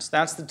deterrence,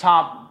 that's the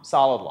top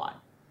solid line.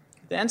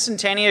 The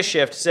instantaneous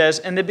shift says,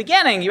 in the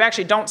beginning, you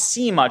actually don't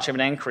see much of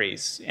an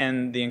increase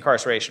in the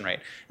incarceration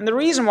rate. And the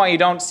reason why you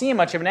don't see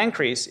much of an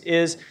increase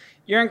is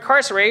your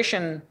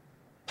incarceration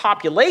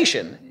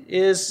population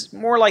is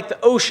more like the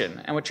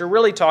ocean, and what you're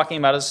really talking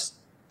about is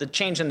the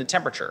change in the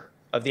temperature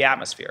of the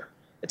atmosphere.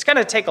 It's going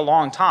to take a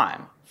long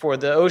time for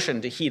the ocean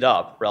to heat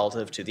up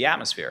relative to the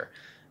atmosphere.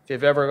 If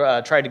you've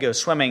ever tried to go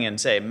swimming in,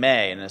 say,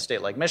 May in a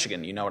state like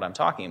Michigan, you know what I'm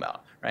talking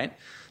about, right?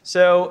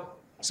 So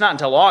it's not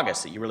until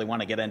August that you really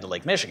want to get into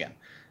Lake Michigan.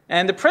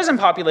 And the prison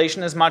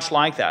population is much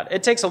like that.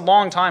 It takes a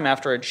long time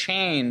after a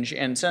change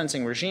in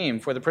sentencing regime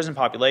for the prison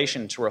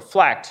population to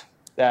reflect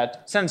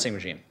that sentencing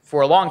regime.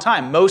 For a long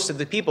time, most of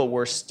the people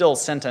were still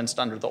sentenced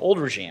under the old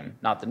regime,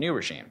 not the new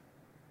regime.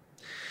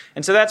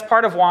 And so that's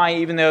part of why,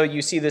 even though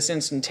you see this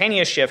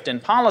instantaneous shift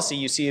in policy,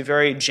 you see a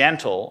very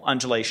gentle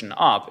undulation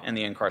up in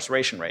the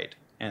incarceration rate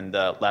in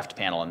the left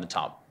panel in the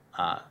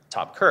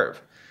top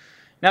curve.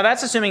 Now,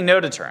 that's assuming no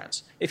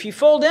deterrence. If you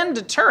fold in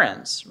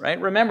deterrence, right,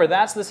 remember,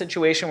 that's the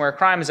situation where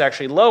crime is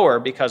actually lower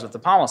because of the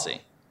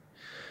policy.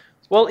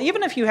 Well,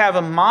 even if you have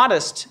a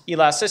modest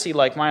elasticity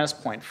like minus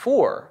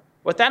 0.4,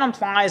 what that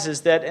implies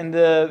is that in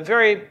the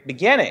very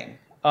beginning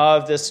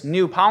of this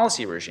new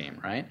policy regime,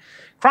 right,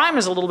 crime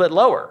is a little bit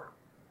lower,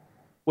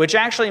 which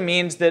actually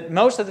means that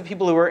most of the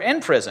people who are in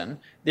prison,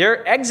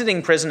 they're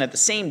exiting prison at the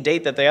same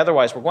date that they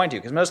otherwise were going to,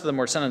 because most of them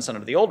were sentenced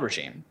under the old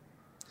regime.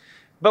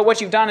 But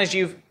what you've done is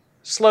you've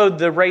slowed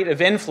the rate of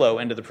inflow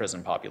into the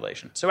prison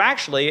population. So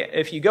actually,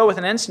 if you go with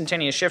an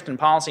instantaneous shift in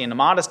policy and a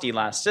modest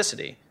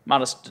elasticity,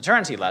 modest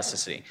deterrence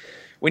elasticity,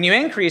 when you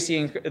increase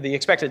the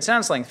expected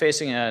sentence length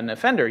facing an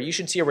offender, you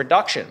should see a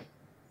reduction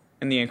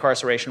in the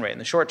incarceration rate in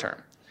the short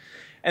term.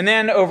 And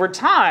then over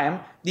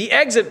time, the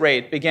exit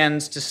rate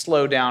begins to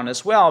slow down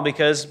as well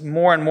because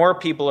more and more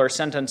people are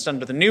sentenced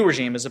under the new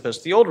regime as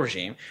opposed to the old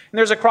regime. And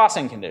there's a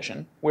crossing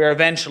condition where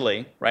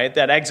eventually, right,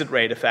 that exit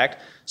rate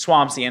effect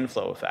swamps the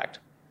inflow effect.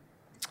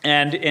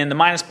 And in the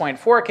minus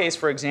 0.4 case,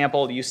 for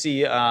example, you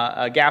see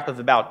a gap of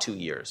about 2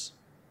 years.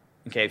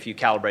 Okay, if you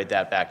calibrate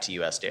that back to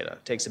US data.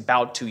 It takes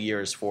about 2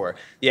 years for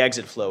the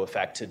exit flow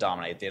effect to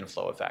dominate the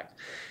inflow effect.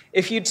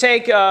 If you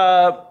take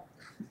a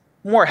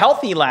more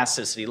healthy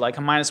elasticity, like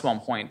a minus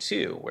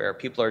 1.2, where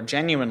people are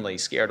genuinely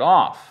scared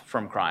off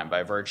from crime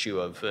by virtue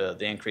of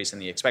the increase in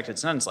the expected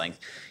sentence length,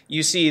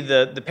 you see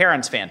the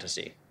parent's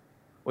fantasy,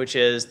 which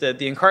is that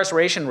the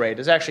incarceration rate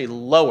is actually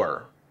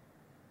lower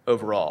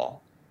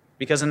overall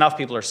because enough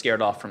people are scared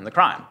off from the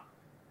crime.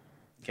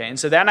 Okay, and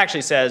so that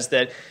actually says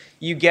that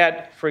you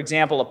get, for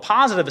example, a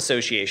positive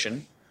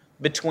association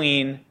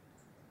between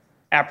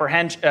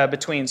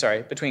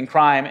between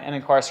crime and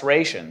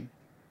incarceration,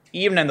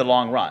 even in the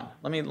long run.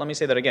 Let me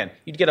say that again.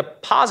 You'd get a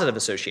positive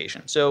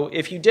association. So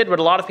if you did what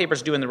a lot of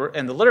papers do in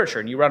the literature,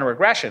 and you run a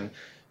regression,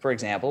 for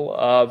example,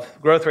 of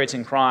growth rates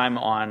in crime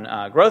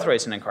on growth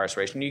rates in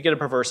incarceration, you get a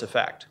perverse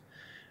effect.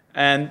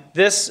 And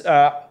this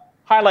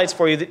highlights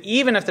for you that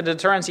even if the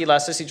deterrence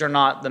elasticities are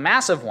not the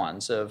massive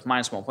ones of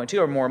minus 1.2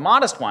 or more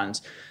modest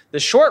ones, the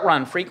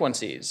short-run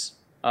frequencies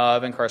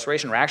of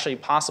incarceration are actually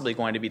possibly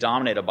going to be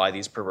dominated by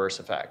these perverse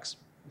effects.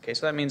 Okay,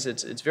 so that means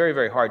it's very,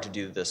 very hard to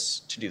do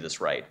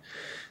this right.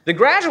 The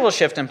gradual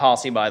shift in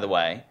policy, by the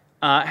way,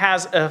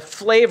 has a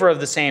flavor of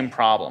the same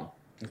problem.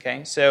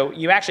 Okay, so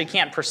you actually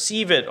can't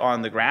perceive it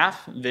on the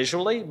graph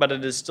visually, but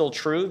it is still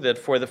true that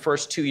for the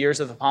first 2 years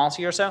of the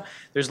policy or so,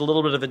 there's a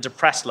little bit of a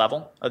depressed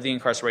level of the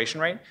incarceration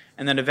rate,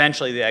 and then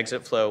eventually the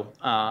exit flow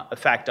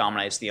effect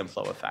dominates the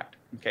inflow effect.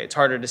 Okay, it's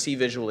harder to see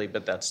visually,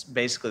 but that's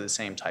basically the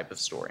same type of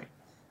story.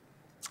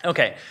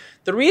 Okay,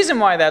 the reason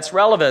why that's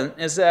relevant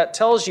is that it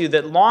tells you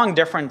that long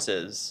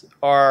differences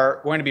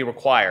are going to be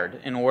required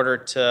in order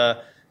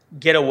to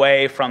get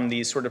away from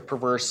these sort of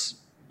perverse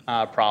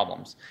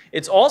problems.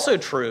 It's also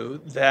true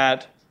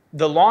that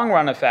the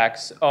long-run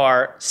effects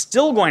are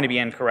still going to be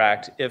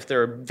incorrect if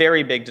there are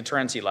very big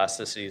deterrence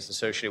elasticities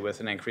associated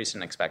with an increase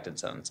in expected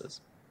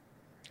sentences.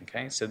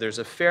 Okay, so there's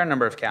a fair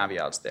number of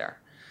caveats there.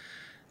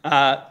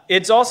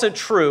 It's also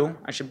true,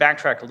 I should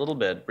backtrack a little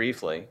bit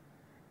briefly,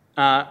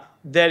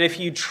 that if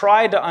you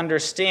try to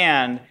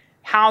understand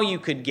how you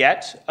could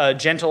get a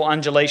gentle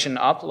undulation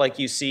up like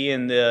you see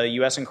in the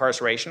US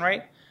incarceration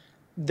rate,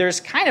 there's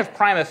kind of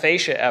prima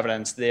facie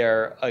evidence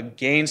there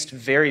against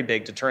very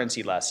big deterrence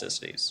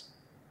elasticities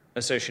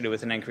associated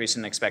with an increase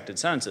in expected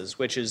sentences,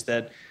 which is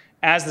that,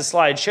 as the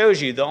slide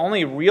shows you, the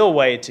only real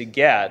way to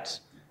get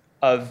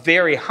a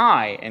very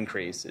high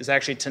increase is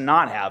actually to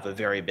not have a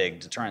very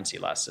big deterrence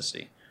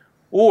elasticity.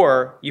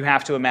 Or you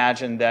have to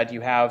imagine that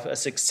you have a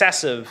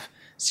successive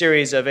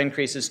series of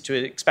increases to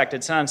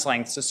expected sentence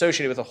lengths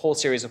associated with a whole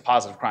series of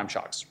positive crime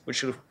shocks,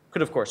 which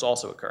could of course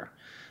also occur.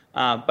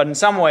 But in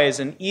some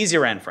ways, an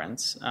easier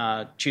inference,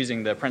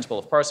 choosing the principle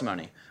of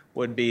parsimony,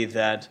 would be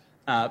that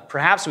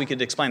perhaps we could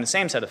explain the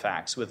same set of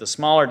facts with a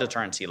smaller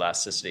deterrence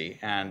elasticity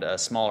and a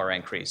smaller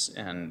increase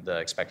in the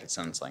expected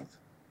sentence length.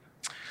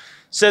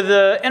 So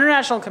the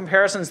international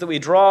comparisons that we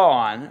draw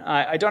on,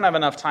 I don't have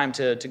enough time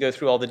to go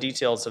through all the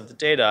details of the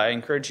data. I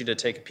encourage you to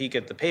take a peek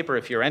at the paper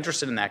if you're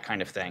interested in that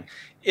kind of thing.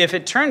 If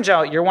it turns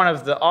out you're one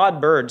of the odd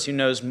birds who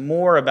knows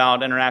more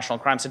about international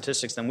crime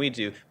statistics than we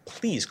do,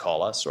 please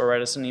call us or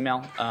write us an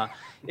email.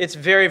 It's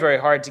very, very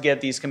hard to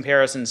get these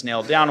comparisons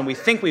nailed down, and we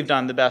think we've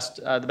done the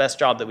best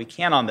job that we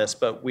can on this,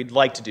 but we'd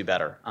like to do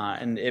better,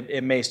 and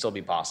it may still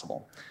be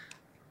possible.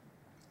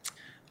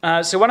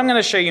 So what I'm going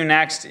to show you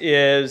next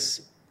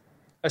is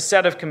a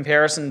set of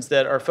comparisons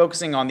that are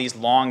focusing on these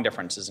long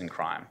differences in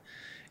crime.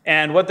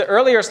 And what the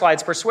earlier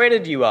slides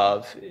persuaded you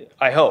of,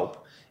 I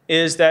hope,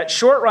 is that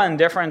short-run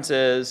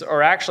differences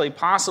are actually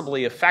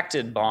possibly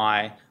affected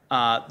by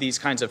these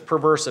kinds of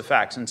perverse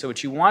effects. And so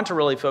what you want to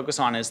really focus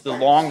on is the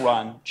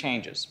long-run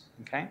changes.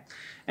 Okay?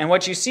 And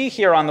what you see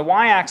here on the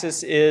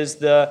y-axis is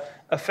the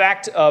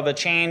effect of a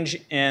change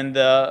in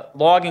the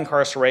log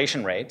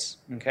incarceration rates.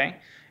 Okay?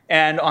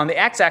 And on the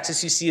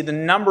x-axis, you see the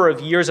number of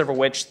years over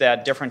which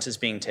that difference is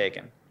being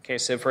taken. Okay,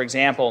 so for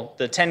example,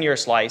 the 10-year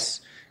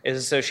slice is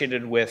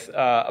associated with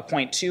a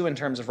 0.2 in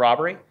terms of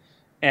robbery,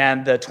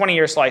 and the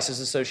 20-year slice is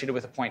associated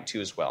with a 0.2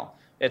 as well.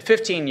 At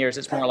 15 years,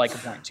 it's more like a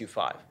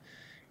 0.25.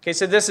 Okay,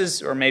 so this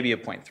is, or maybe a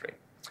 0.3.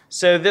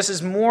 So this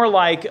is more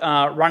like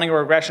running a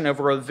regression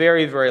over a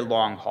very, very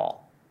long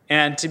haul.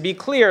 And to be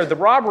clear, the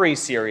robbery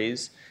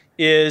series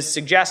is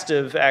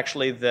suggestive,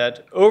 actually,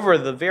 that over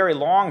the very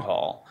long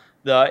haul,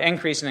 the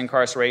increase in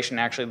incarceration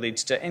actually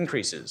leads to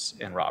increases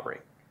in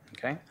robbery.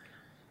 Okay?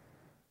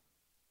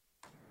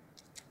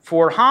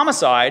 For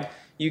homicide,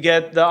 you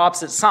get the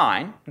opposite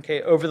sign.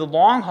 Okay? Over the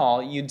long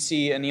haul, you'd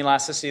see an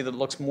elasticity that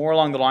looks more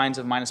along the lines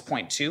of minus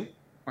 0.2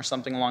 or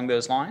something along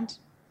those lines.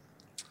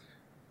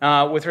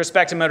 With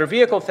respect to motor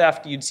vehicle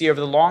theft, you'd see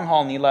over the long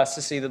haul an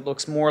elasticity that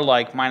looks more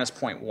like minus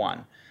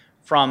 0.1.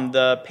 From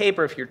the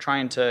paper, if you're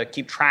trying to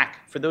keep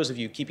track, for those of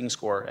you keeping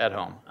score at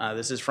home,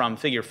 this is from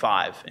figure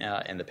 5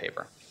 in the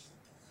paper.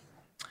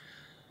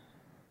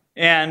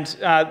 And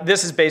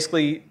this is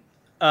basically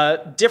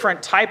a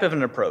different type of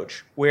an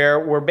approach where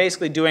we're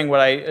basically doing what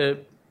I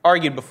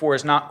argued before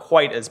is not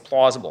quite as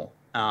plausible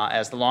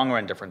as the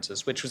long-run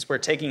differences, which was we're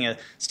taking a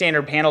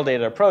standard panel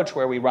data approach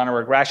where we run a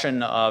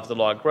regression of the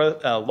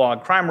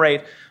log crime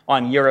rate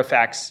on year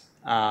effects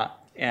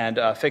and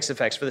fixed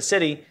effects for the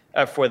city,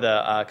 for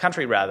the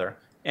country rather,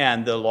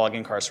 and the log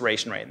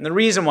incarceration rate. And the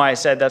reason why I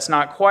said that's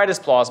not quite as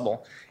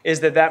plausible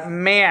is that that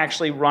may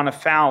actually run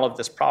afoul of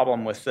this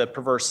problem with the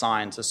perverse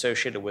signs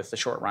associated with the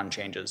short-run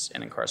changes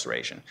in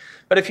incarceration.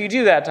 But if you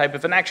do that type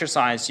of an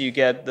exercise, you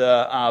get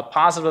the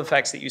positive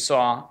effects that you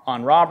saw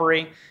on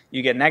robbery,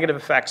 you get negative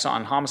effects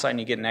on homicide, and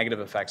you get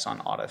negative effects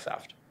on auto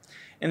theft.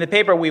 In the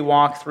paper, we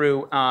walk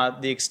through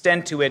the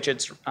extent to which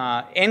it's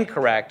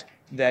incorrect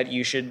that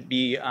you should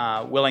be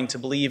willing to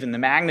believe in the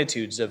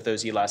magnitudes of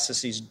those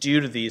elasticities due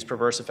to these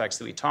perverse effects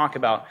that we talk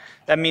about.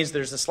 That means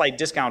there's a slight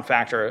discount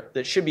factor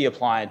that should be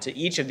applied to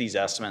each of these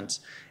estimates,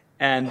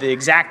 and the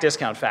exact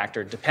discount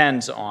factor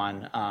depends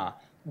on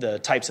the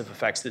types of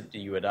effects that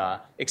you would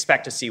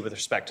expect to see with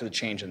respect to the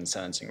change in the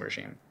sentencing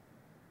regime.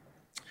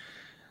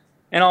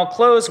 And I'll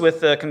close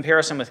with the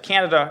comparison with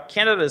Canada.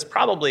 Canada is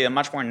probably a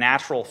much more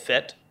natural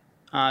fit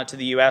to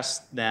the US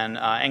than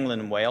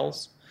England and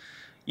Wales.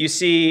 You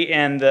see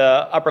in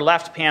the upper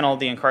left panel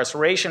the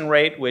incarceration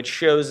rate, which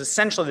shows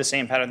essentially the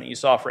same pattern that you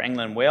saw for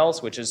England and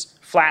Wales, which is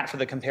flat for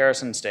the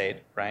comparison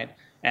state, right?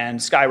 and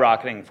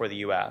skyrocketing for the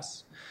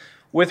US.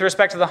 With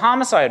respect to the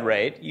homicide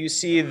rate, you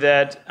see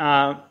that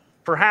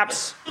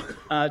perhaps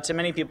to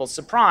many people's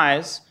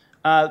surprise,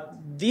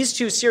 these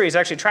two series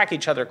actually track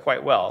each other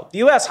quite well. The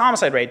US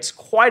homicide rate is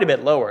quite a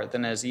bit lower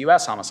than is the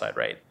US homicide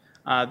rate.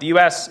 The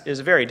US is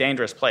a very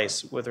dangerous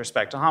place with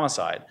respect to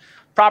homicide.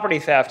 Property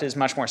theft is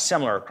much more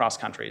similar across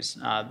countries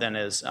than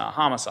is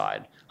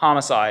homicide.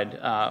 Homicide,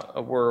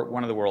 we're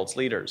one of the world's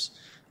leaders,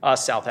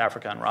 South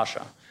Africa and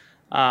Russia.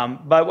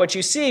 But what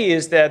you see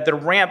is that the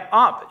ramp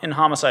up in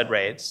homicide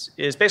rates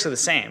is basically the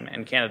same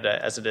in Canada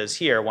as it is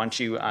here once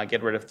you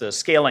get rid of the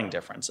scaling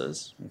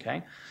differences.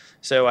 Okay?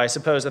 So I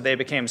suppose that they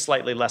became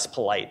slightly less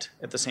polite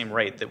at the same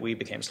rate that we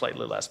became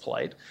slightly less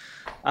polite.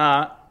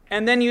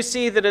 And then you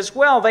see that as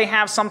well, they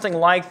have something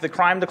like the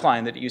crime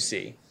decline that you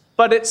see,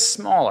 but it's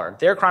smaller.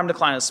 Their crime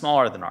decline is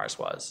smaller than ours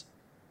was.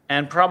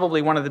 And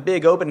probably one of the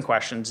big open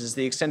questions is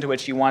the extent to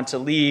which you want to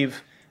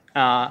leave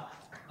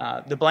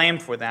the blame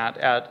for that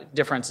at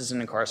differences in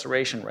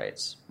incarceration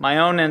rates. My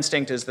own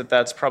instinct is that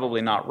that's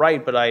probably not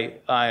right, but I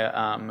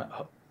am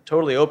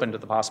totally open to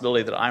the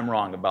possibility that I'm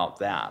wrong about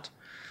that.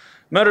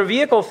 Motor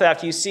vehicle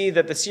theft, you see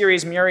that the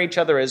series mirror each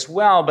other as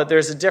well, but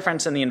there's a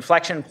difference in the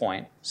inflection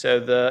point. So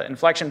the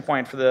inflection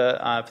point for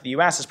the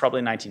U.S. is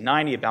probably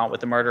 1990, about what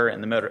the murder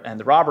and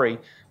the robbery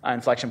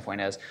inflection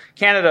point is.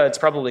 Canada, it's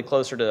probably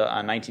closer to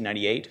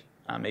 1998,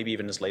 maybe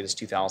even as late as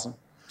 2000.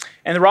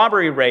 And the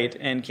robbery rate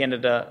in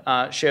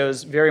Canada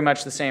shows very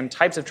much the same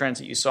types of trends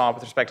that you saw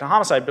with respect to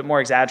homicide, but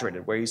more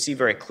exaggerated, where you see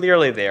very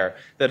clearly there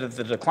that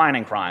the decline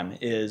in crime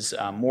is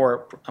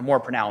more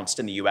pronounced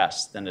in the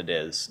U.S. than it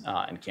is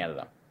in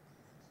Canada.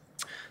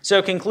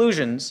 So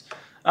conclusions,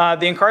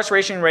 the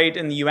incarceration rate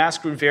in the US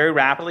grew very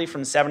rapidly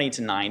from 70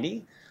 to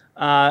 90.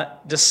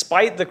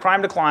 Despite the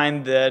crime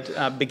decline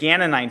that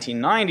began in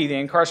 1990, the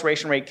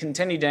incarceration rate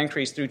continued to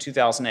increase through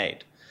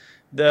 2008.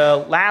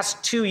 The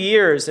last 2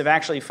 years have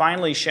actually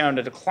finally shown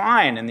a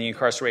decline in the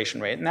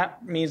incarceration rate, and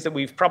that means that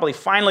we've probably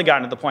finally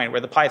gotten to the point where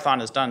the python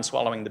is done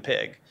swallowing the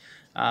pig,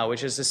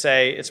 which is to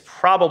say it's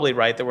probably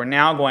right that we're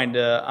now going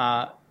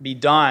to be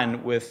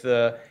done with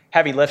the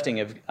heavy lifting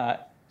of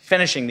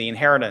finishing the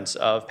inheritance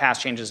of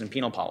past changes in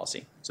penal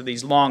policy. So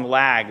these long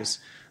lags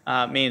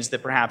means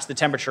that perhaps the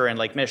temperature in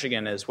Lake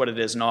Michigan is what it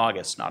is in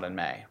August, not in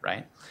May,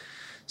 right?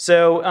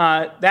 So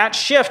that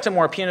shift to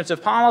more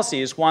punitive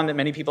policy is one that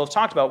many people have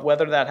talked about,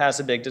 whether that has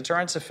a big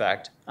deterrence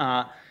effect.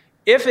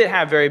 If it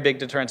had very big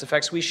deterrence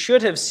effects, we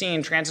should have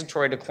seen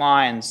transitory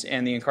declines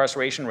in the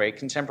incarceration rate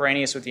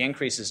contemporaneous with the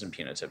increases in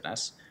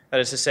punitiveness. That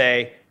is to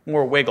say,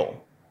 more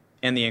wiggle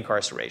in the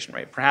incarceration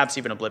rate, perhaps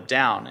even a blip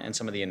down in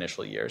some of the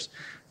initial years.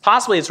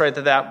 Possibly it's right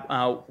that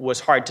that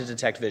was hard to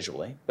detect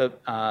visually,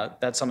 but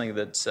that's something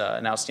that's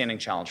an outstanding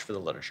challenge for the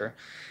literature.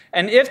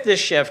 And if this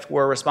shift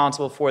were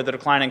responsible for the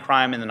decline in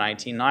crime in the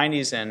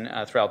 1990s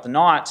and throughout the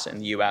noughts in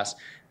the US,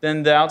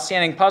 then the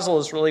outstanding puzzle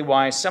is really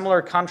why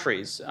similar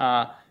countries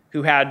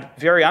who had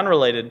very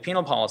unrelated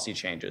penal policy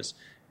changes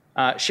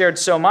shared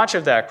so much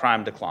of that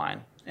crime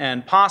decline.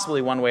 And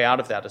possibly one way out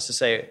of that is to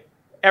say,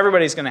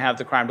 everybody's going to have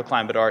the crime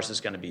decline, but ours is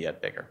going to be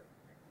yet bigger.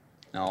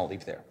 And I'll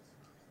leave there.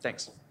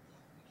 Thanks.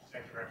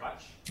 Thank you very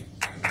much.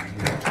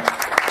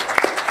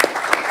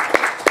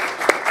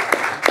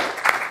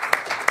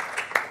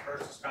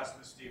 First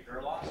discussant is Steve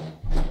Durlock.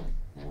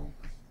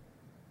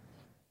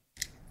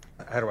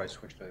 How do I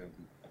switch to?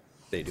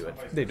 They do it.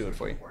 They do it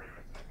for you.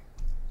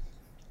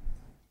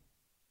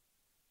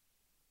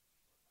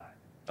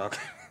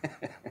 Okay.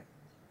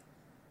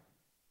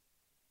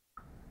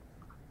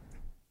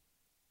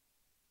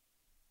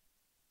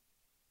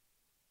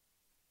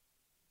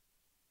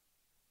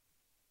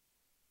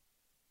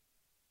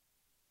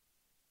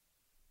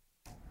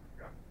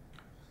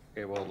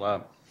 Okay,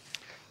 well,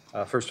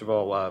 first of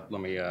all, let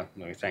me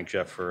thank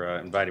Jeff for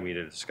inviting me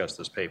to discuss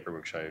this paper,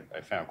 which I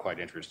found quite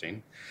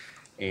interesting.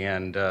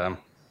 And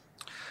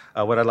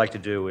what I'd like to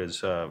do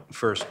is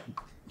first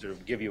to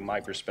give you my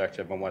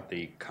perspective on what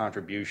the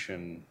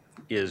contribution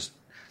is,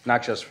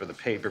 not just for the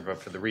paper, but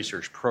for the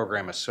research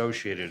program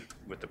associated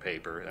with the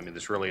paper. I mean,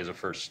 this really is a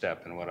first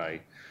step in what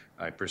I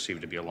perceive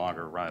to be a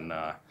longer run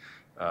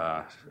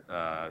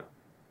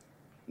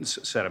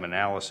set of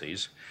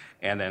analyses.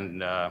 And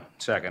then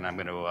second, I'm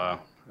going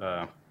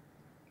to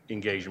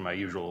engage in my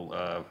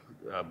usual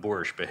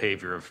boorish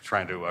behavior of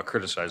trying to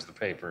criticize the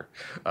paper.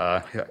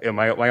 And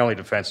my only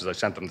defense is I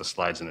sent them the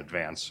slides in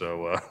advance,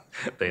 so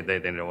they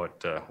know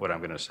what I'm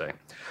going to say.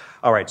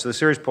 All right, so the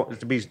series,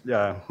 to be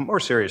more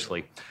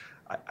seriously,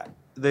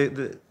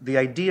 the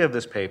idea of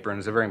this paper, and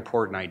it's a very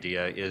important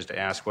idea, is to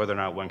ask whether or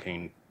not one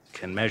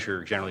can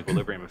measure general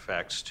equilibrium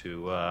effects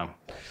to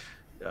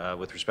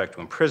with respect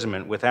to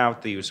imprisonment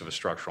without the use of a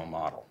structural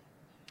model.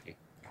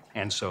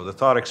 And so the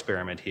thought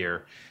experiment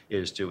here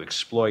is to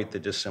exploit the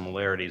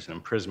dissimilarities in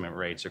imprisonment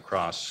rates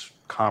across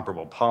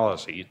comparable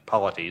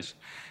polities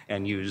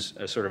and use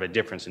a sort of a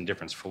difference in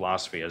difference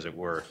philosophy, as it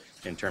were,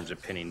 in terms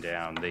of pinning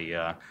down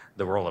the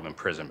role of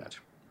imprisonment.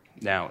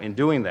 Now, in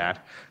doing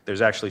that,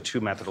 there's actually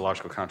two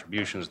methodological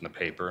contributions in the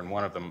paper, and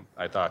one of them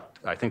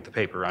I think the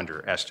paper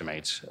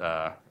underestimates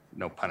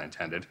no pun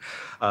intended.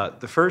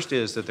 The first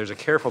is that there's a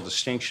careful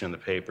distinction in the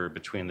paper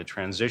between the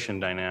transition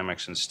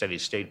dynamics and steady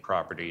state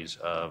properties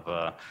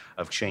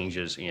of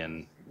changes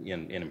in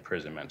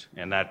imprisonment.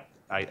 And that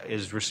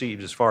is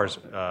received, as far as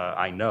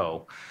I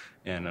know,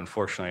 and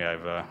unfortunately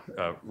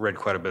I've read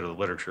quite a bit of the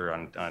literature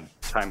on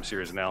time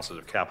series analysis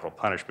of capital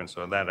punishment,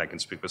 so that I can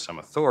speak with some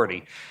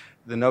authority.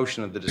 The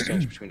notion of the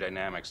distinction between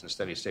dynamics and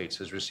steady states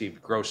has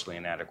received grossly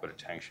inadequate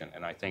attention,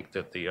 and I think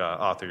that the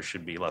authors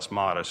should be less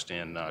modest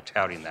in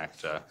touting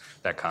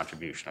that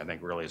contribution. I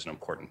think really is an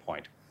important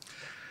point.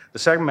 The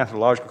second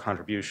methodological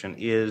contribution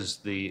is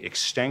the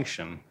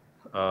extension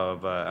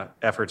of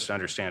efforts to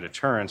understand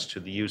deterrence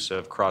to the use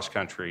of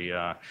cross-country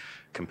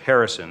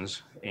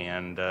comparisons,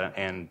 and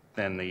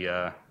then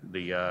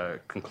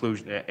the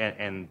conclusion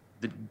and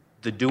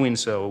the doing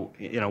so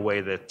in a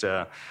way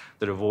that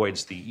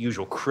avoids the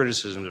usual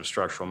criticisms of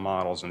structural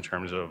models in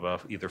terms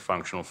of either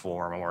functional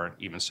form or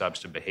even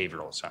substantive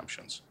behavioral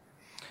assumptions.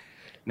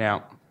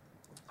 Now,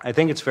 I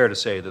think it's fair to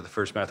say that the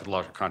first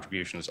methodological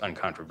contribution is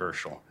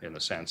uncontroversial in the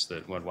sense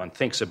that when one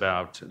thinks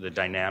about the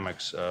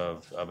dynamics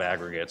of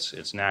aggregates,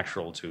 it's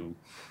natural to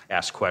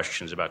ask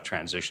questions about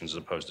transitions as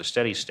opposed to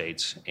steady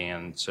states.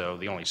 And so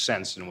the only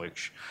sense in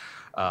which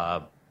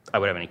I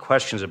would have any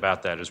questions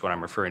about that is what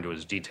I'm referring to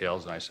as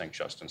details, and I think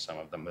just in some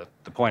of them. But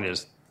the point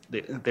is,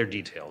 they're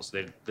details.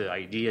 The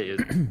idea is,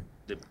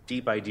 the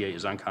deep idea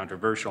is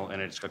uncontroversial,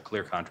 and it's a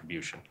clear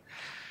contribution.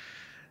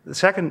 The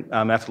second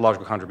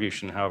methodological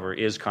contribution, however,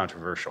 is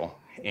controversial,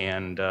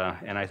 and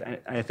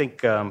I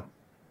think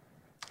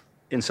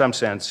in some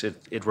sense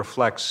it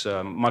reflects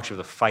much of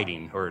the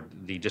fighting or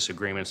the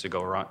disagreements that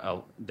go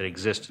around, that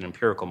exist in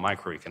empirical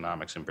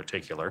microeconomics in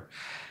particular,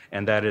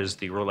 and that is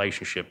the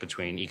relationship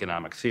between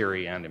economic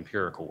theory and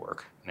empirical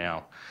work.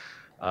 Now,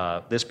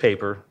 this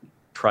paper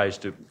tries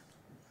to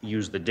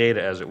use the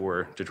data, as it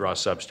were, to draw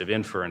substantive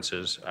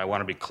inferences. I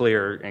want to be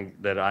clear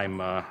that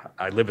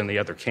I live in the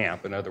other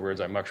camp. In other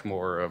words, I'm much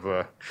more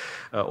of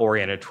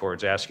oriented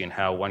towards asking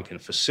how one can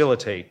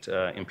facilitate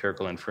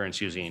empirical inference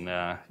using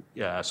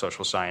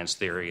social science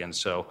theory, and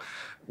so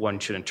one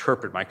should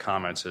interpret my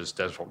comments as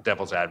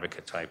devil's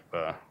advocate type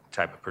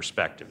of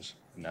perspectives.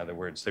 In other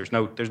words, there's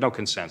no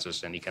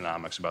consensus in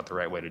economics about the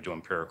right way to do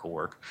empirical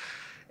work.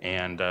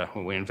 And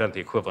when we invent the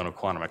equivalent of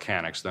quantum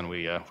mechanics, then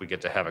we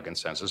get to have a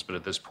consensus. But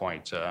at this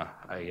point,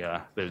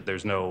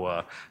 there's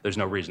no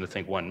reason to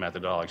think one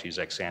methodology is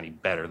ex ante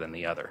better than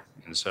the other.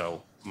 And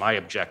so my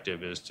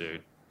objective is to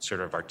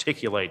sort of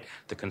articulate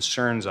the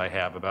concerns I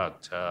have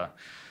about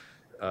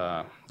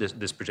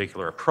this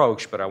particular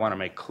approach. But I want to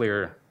make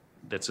clear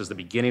this is the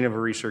beginning of a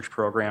research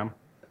program,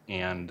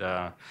 and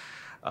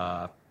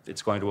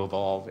it's going to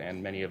evolve.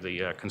 And many of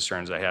the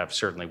concerns I have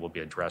certainly will be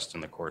addressed in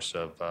the course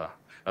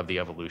of the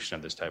evolution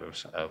of this type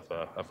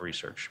of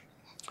research.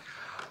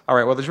 All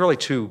right, well, there's really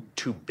two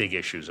big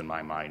issues in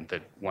my mind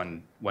that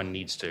one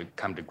needs to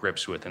come to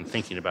grips with in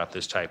thinking about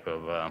this type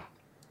of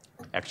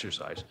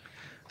exercise.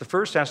 The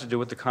first has to do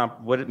with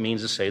what it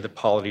means to say that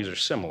polities are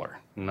similar.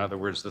 In other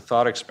words, the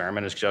thought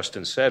experiment, as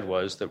Justin said,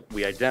 was that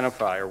we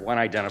identify, or one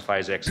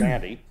identifies ex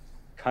ante,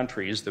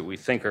 countries that we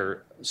think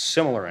are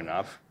similar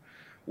enough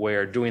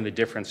where doing the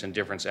difference in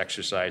difference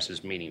exercise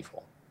is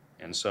meaningful.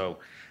 And so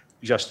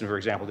Justin, for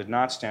example, did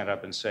not stand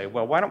up and say,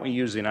 well, why don't we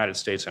use the United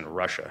States and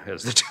Russia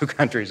as the two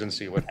countries and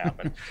see what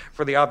happened?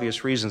 For the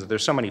obvious reasons that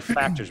there's so many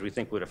factors we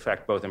think would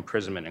affect both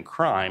imprisonment and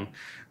crime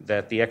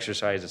that the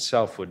exercise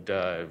itself would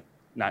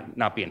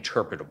not be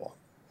interpretable.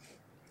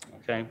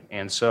 Okay?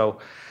 And so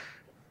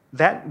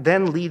that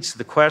then leads to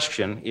the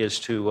question is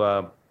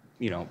to,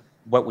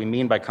 what we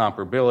mean by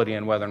comparability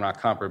and whether or not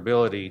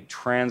comparability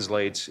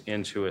translates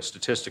into a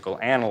statistical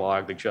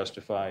analog that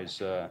justifies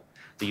the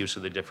use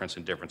of the difference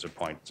in difference of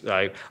points.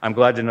 I'm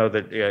glad to know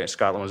that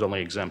Scotland was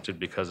only exempted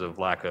because of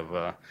lack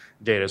of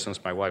data.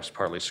 Since my wife's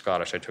partly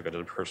Scottish, I took it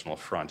as a personal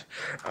affront,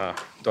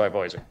 though I've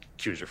always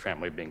accused her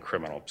family of being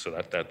criminal, so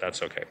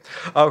that's okay.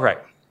 All right.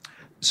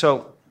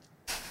 So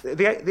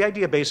the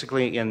idea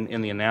basically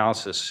in the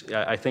analysis,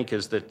 I think,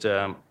 is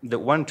that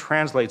one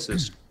translates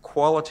this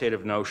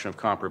qualitative notion of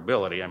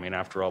comparability. I mean,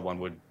 after all, one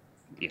would,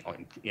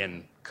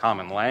 in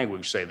common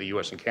language, say the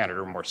U.S. and Canada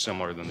are more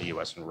similar than the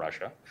U.S. and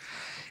Russia,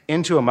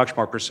 into a much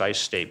more precise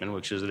statement,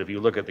 which is that if you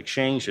look at the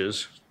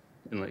changes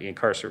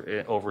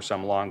over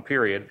some long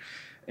period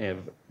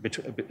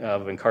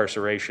of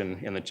incarceration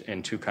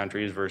in two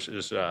countries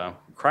versus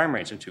crime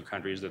rates in two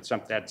countries,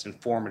 that's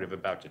informative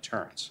about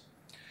deterrence.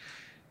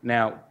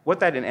 Now, what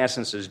that in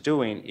essence is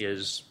doing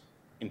is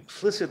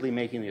implicitly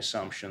making the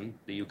assumption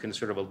that you can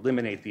sort of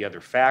eliminate the other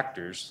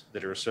factors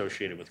that are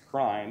associated with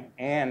crime,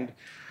 and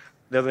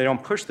though they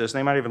don't push this,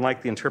 they might even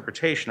like the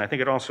interpretation. I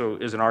think it also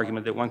is an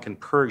argument that one can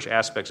purge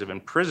aspects of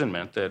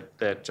imprisonment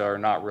that are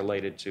not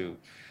related to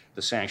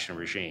the sanction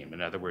regime.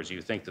 In other words,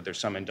 you think that there's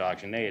some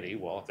endogeneity.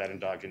 Well, if that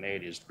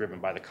endogeneity is driven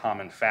by the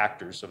common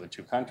factors of the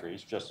two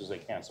countries, just as they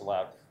cancel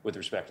out with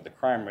respect to the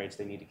crime rates,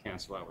 they need to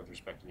cancel out with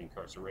respect to the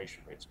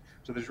incarceration rates.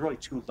 So there's really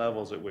two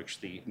levels at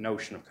which the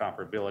notion of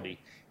comparability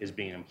is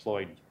being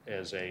employed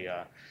as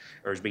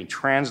or is being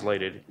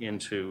translated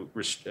into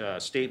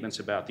statements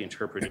about the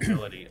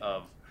interpretability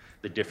of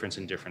the difference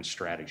in difference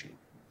strategy.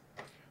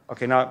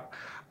 Okay, now,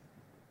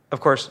 of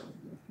course,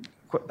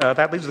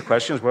 that leaves the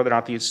question is whether or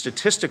not the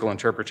statistical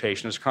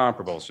interpretation is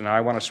comparable. So now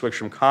I want to switch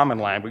from common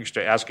language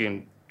to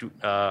asking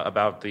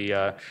about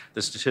the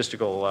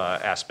statistical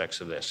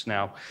aspects of this.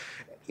 Now,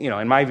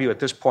 in my view, at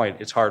this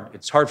point, it's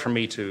hard for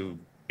me to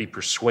be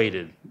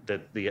persuaded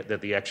that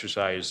the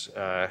exercise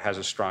has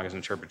as strong as an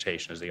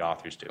interpretation as the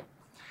authors do.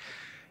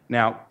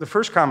 Now, the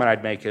first comment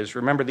I'd make is,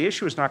 remember, the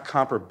issue is not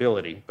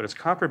comparability, but it's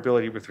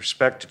comparability with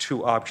respect to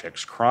two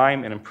objects,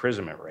 crime and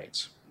imprisonment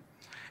rates.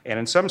 And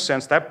in some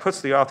sense, that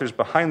puts the authors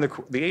behind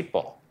the eight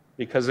ball,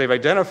 because they've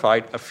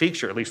identified a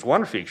feature, at least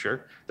one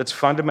feature, that's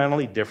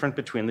fundamentally different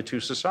between the two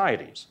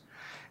societies.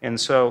 And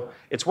so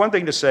it's one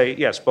thing to say,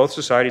 yes, both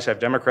societies have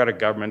democratic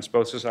governments,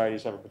 both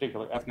societies have a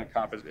particular ethnic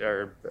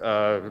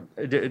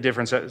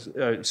different,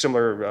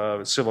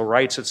 similar civil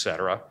rights, et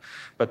cetera.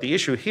 But the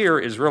issue here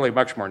is really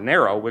much more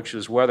narrow, which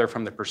is whether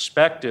from the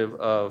perspective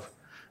of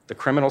the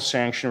criminal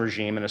sanction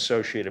regime and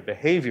associated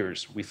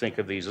behaviors, we think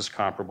of these as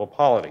comparable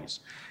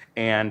polities.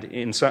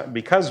 And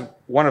because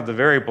one of the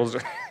variables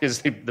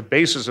is the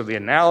basis of the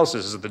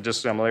analysis is the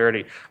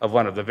dissimilarity of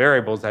one of the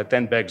variables, that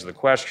then begs the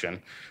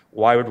question,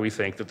 why would we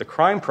think that the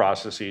crime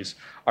processes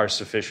are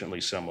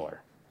sufficiently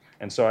similar?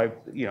 And so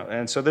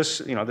this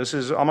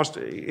is almost,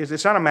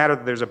 it's not a matter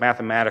that there's a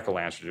mathematical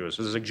answer to this.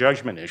 This is a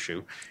judgment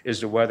issue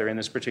as to whether in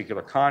this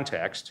particular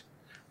context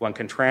one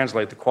can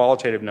translate the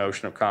qualitative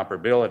notion of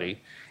comparability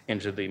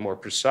into the more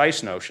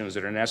precise notions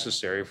that are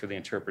necessary for the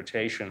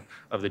interpretation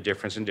of the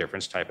difference in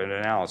difference type of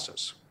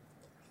analysis.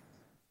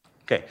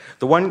 Okay,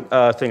 the one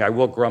thing I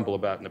will grumble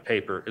about in the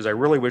paper is I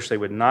really wish they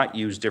would not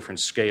use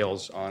different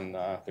scales on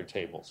their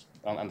tables,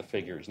 on the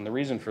figures. And the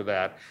reason for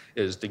that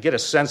is to get a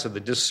sense of the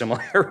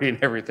dissimilarity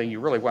and everything, you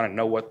really want to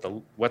know what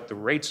the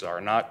rates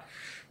are, not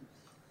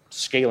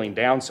scaling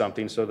down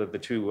something so that the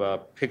two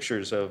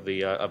pictures of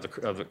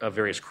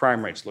various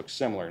crime rates look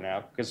similar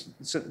now, because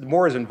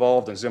more is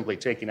involved than simply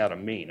taking out a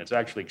mean. It's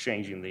actually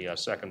changing the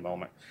second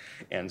moment,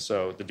 and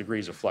so the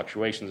degrees of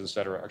fluctuations, et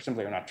cetera,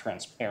 are not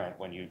transparent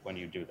when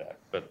you do that.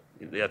 But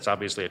that's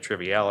obviously a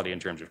triviality in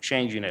terms of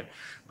changing it.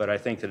 But I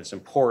think that it's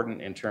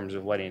important in terms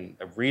of letting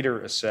a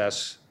reader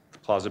assess the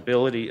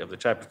plausibility of the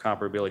type of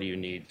comparability you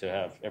need to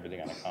have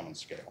everything on a common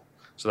scale.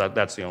 So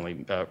that's the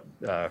only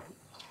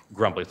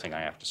grumbly thing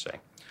I have to say.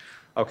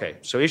 Okay,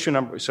 so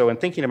in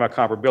thinking about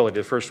comparability,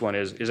 the first one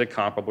is it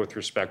comparable with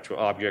respect to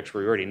objects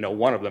where you already know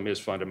one of them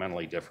is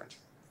fundamentally different?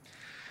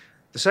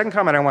 The second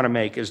comment I want to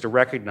make is to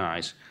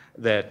recognize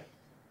that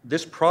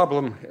this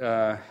problem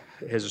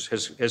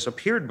has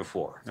appeared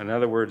before. In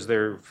other words,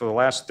 there for the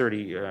last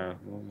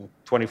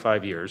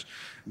 25 years,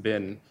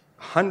 been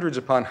hundreds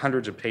upon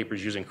hundreds of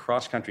papers using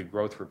cross-country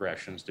growth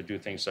regressions to do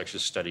things such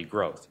as study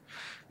growth.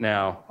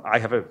 Now, I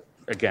have a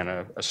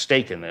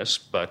stake in this,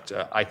 but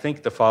I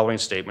think the following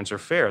statements are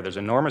fair. There's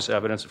enormous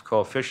evidence of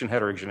coefficient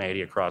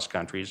heterogeneity across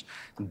countries,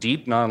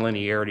 deep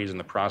nonlinearities in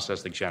the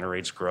process that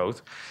generates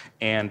growth,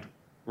 and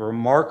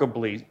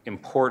remarkably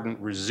important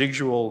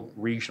residual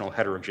regional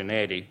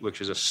heterogeneity,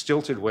 which is a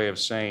stilted way of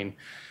saying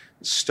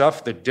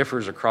stuff that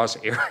differs across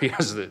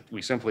areas that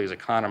we simply as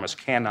economists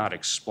cannot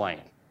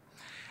explain.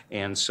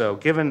 And so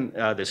given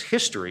this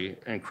history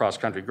in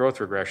cross-country growth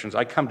regressions,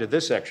 I come to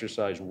this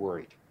exercise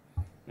worried.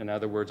 In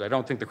other words, I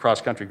don't think the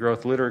cross-country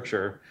growth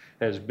literature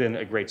has been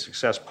a great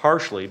success,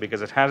 partially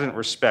because it hasn't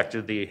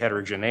respected the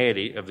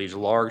heterogeneity of these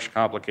large,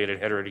 complicated,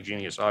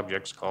 heterogeneous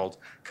objects called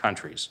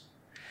countries.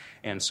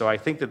 And so I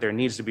think that there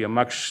needs to be a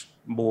much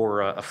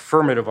more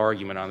affirmative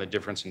argument on the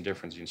difference in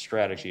differencing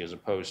strategy, as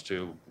opposed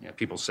to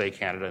people say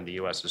Canada and the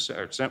U.S.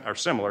 are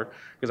similar,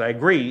 because I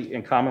agree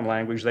in common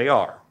language they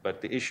are.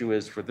 But the issue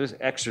is for this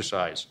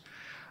exercise,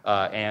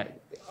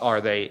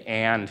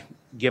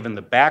 given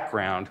the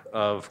background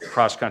of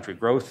cross-country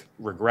growth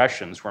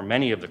regressions, where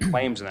many of the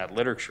claims in that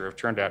literature have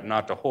turned out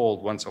not to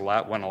hold one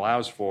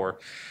allows for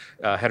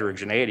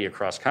heterogeneity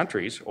across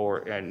countries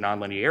and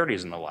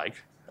nonlinearities and the like,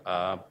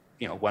 I'd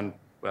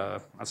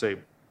say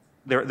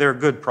there are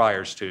good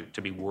priors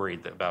to be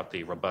worried about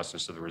the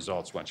robustness of the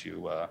results once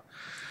you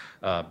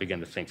begin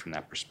to think from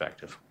that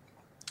perspective.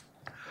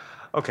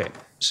 Okay,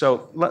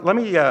 so let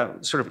me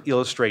sort of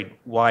illustrate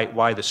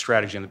why the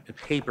strategy in the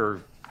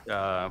paper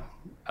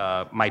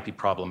might be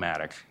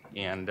problematic.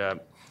 And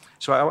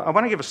so I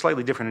want to give a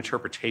slightly different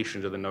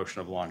interpretation to the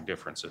notion of long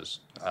differences.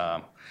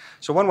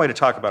 So one way to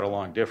talk about a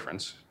long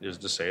difference is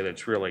to say that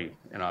it's really,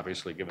 and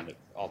obviously given that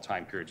all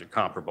time periods are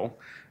comparable,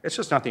 it's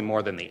just nothing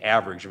more than the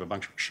average of a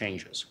bunch of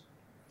changes.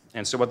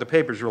 And so what the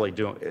paper is really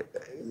doing,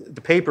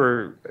 the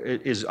paper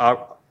is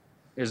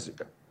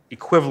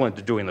equivalent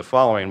to doing the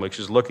following, which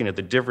is looking at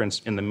the difference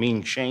in the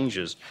mean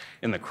changes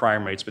in the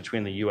crime rates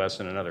between the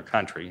U.S. and another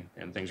country,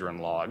 and things are in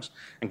logs,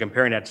 and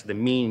comparing that to the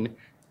mean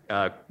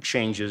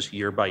changes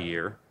year by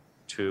year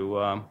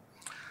to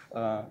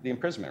the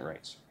imprisonment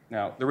rates.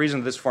 Now, the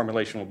reason this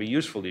formulation will be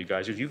useful to you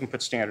guys is you can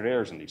put standard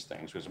errors in these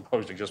things as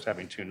opposed to just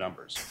having two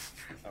numbers.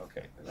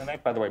 Okay, and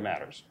that, by the way,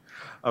 matters.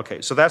 Okay,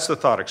 so that's the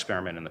thought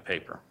experiment in the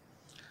paper.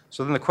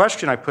 So then the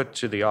question I put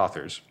to the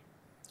authors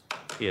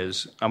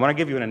is, I want to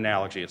give you an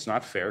analogy. It's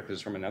not fair because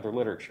it's from another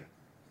literature.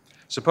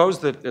 Suppose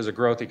that as a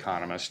growth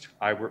economist,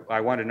 I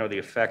want to know the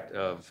effect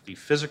of the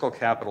physical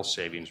capital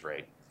savings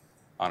rate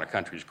on a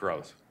country's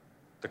growth.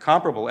 The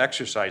comparable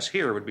exercise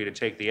here would be to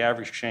take the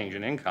average change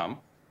in income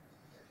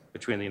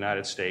between the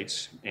United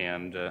States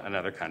and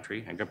another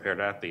country and compare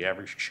that to the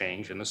average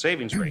change in the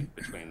savings rate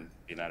between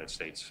the United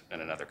States and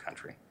another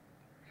country.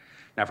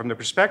 Now, from the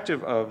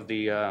perspective of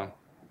the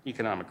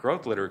economic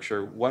growth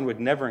literature, one would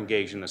never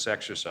engage in this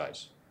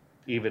exercise,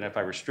 even if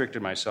I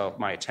restricted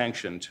my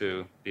attention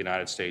to the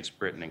United States,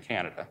 Britain, and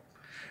Canada.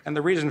 And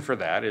the reason for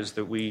that is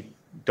that we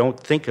don't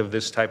think of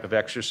this type of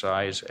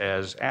exercise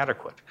as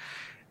adequate.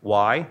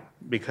 Why?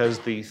 Because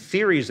the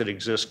theories that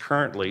exist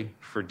currently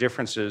for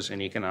differences in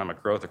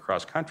economic growth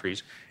across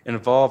countries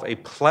involve a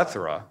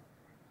plethora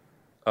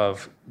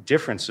of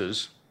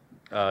differences,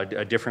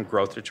 different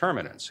growth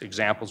determinants.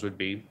 Examples would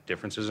be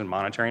differences in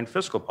monetary and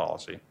fiscal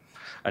policy.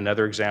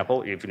 Another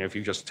example, even if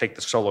you just take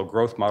the solo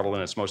growth model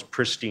in its most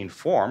pristine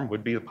form,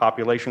 would be the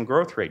population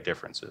growth rate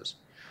differences.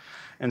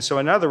 And so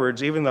in other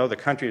words, even though the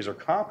countries are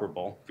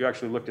comparable, if you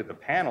actually looked at the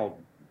panel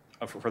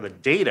for the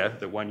data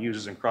that one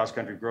uses in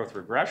cross-country growth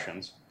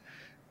regressions,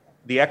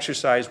 the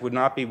exercise would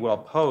not be well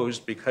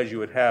posed because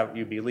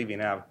you'd be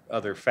leaving out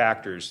other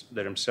factors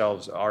that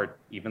themselves are,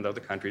 even though the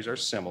countries are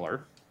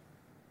similar,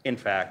 in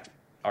fact,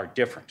 are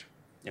different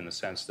in the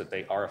sense that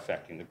they are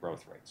affecting the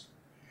growth rates.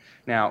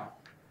 Now,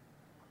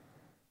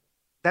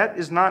 that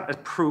is not a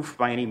proof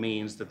by any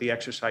means that the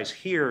exercise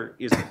here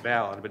isn't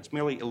valid, but it's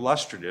merely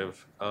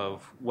illustrative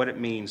of what it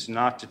means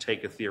not to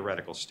take a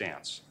theoretical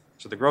stance.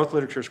 So the growth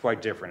literature is quite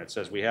different. It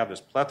says we have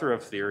this plethora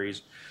of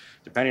theories.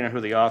 Depending on who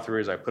the author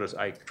is, I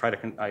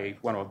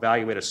want to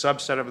evaluate a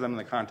subset of them in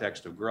the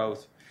context of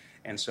growth.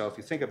 And so if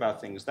you think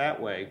about things that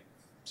way,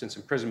 since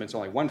imprisonment is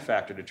only one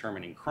factor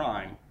determining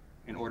crime,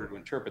 in order to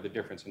interpret the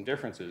difference in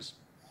differences,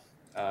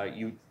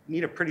 you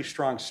need a pretty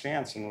strong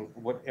stance in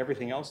what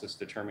everything else that's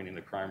determining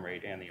the crime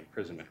rate and the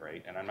imprisonment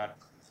rate. And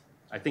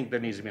I think there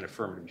needs to be an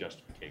affirmative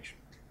justification.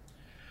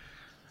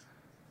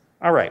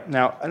 All right,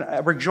 now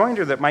a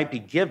rejoinder that might be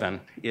given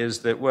is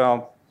that,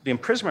 well, the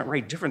imprisonment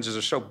rate differences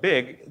are so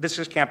big, this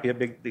just can't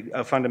be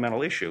a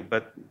fundamental issue.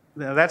 But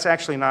that's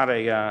actually not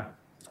a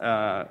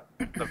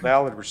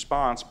valid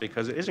response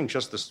because it isn't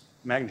just the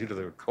magnitude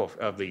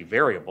of the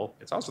variable,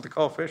 it's also the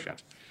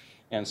coefficient.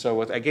 And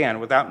so, again,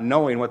 without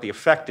knowing what the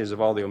effect is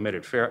of all the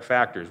omitted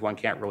factors, one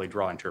can't really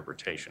draw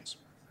interpretations.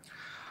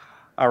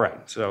 All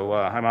right, so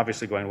I'm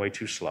obviously going way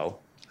too slow.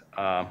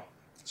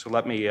 So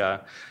let me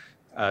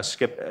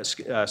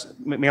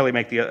merely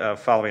make the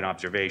following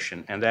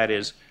observation, and that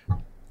is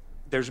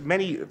there's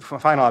many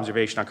final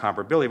observation on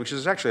comparability, which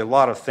is actually a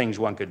lot of things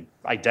one could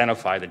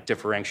identify that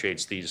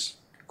differentiates these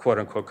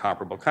quote-unquote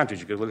comparable countries.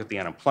 You could look at the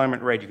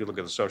unemployment rate, you could look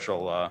at the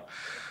social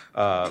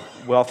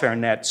welfare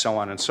net, so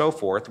on and so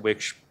forth,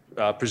 which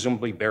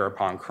presumably bear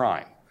upon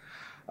crime.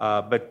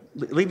 But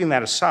leaving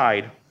that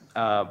aside,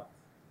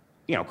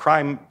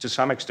 crime to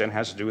some extent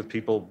has to do with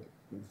people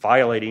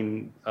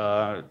violating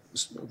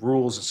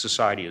rules that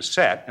society has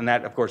set, and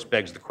that, of course,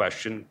 begs the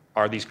question,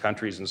 are these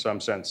countries in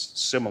some sense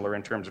similar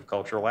in terms of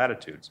cultural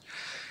attitudes?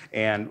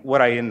 And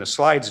what I in the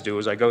slides do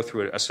is I go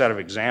through a set of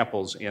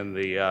examples in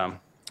the,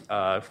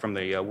 from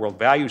the World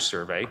Values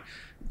Survey,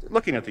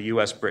 looking at the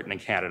US, Britain, and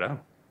Canada,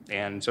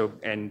 and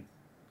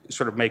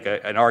sort of make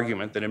an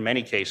argument that in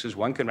many cases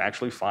one can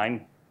actually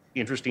find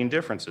interesting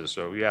differences.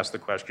 So you ask the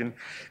question,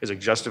 is it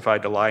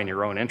justified to lie in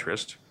your own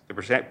interest? The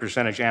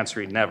percentage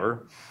answering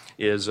never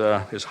is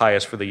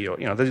highest for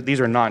the these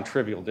are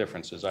non-trivial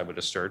differences, I would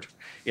assert,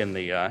 in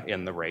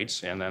the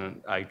rates, and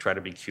then I try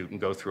to be cute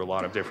and go through a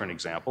lot of different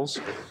examples.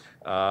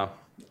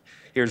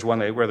 Here's one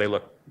where they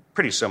look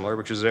pretty similar,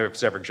 which is if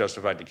it's ever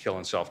justified to kill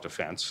in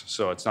self-defense.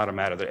 So it's not a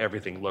matter that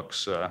everything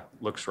looks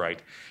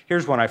right.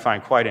 Here's one I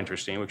find quite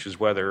interesting, which is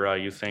whether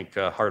you think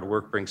hard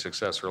work brings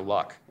success or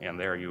luck. And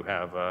there you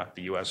have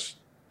the U.S.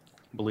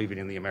 believing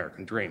in the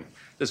American dream.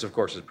 This, of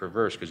course, is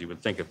perverse because you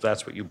would think if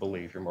that's what you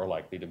believe, you're more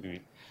likely to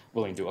be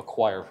willing to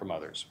acquire from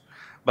others.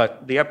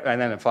 But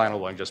and then the final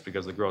one, just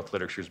because the growth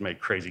literature's made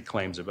crazy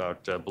claims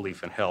about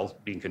belief in health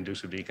being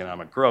conducive to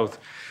economic growth,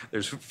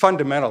 there's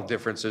fundamental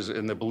differences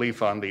in the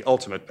belief on the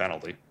ultimate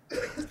penalty.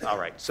 All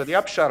right, so the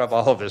upshot of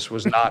all of this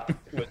was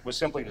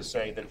simply to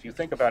say that if you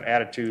think about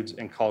attitudes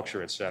and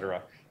culture, et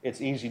cetera,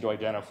 it's easy to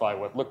identify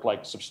what looked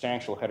like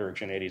substantial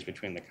heterogeneities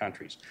between the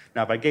countries.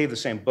 Now, if I gave the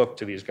same book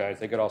to these guys,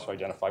 they could also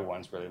identify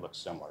ones where they look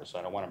similar. So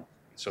I don't want to.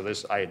 So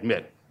this, I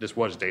admit, this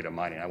was data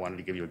mining. I wanted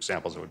to give you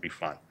examples that would be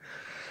fun.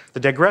 The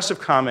digressive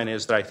comment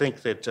is that I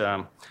think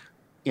that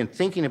in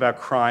thinking about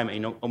crime,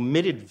 an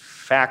omitted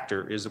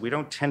factor is that we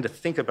don't tend to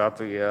think about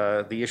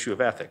the issue of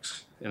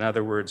ethics. In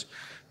other words,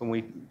 when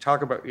we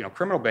talk about,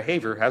 criminal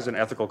behavior has an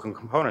ethical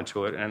component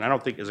to it, and I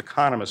don't think as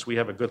economists we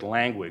have a good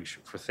language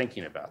for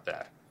thinking about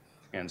that.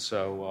 And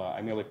so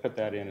I merely put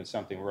that in as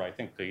something where I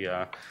think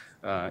the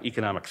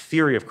economic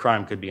theory of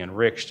crime could be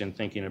enriched in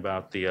thinking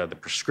about the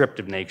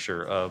prescriptive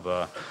nature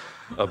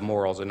of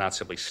morals and not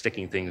simply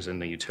sticking things in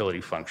the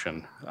utility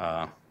function.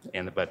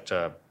 But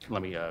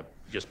let me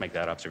just make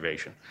that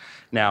observation.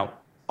 Now,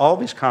 all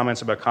these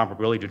comments about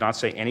comparability do not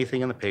say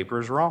anything in the paper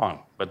is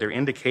wrong, but they're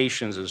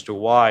indications as to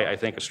why I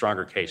think a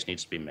stronger case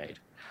needs to be made.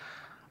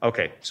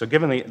 Okay, so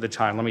given the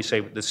time, let me say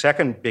the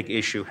second big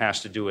issue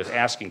has to do with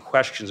asking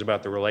questions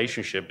about the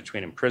relationship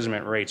between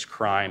imprisonment rates,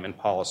 crime, and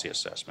policy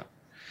assessment.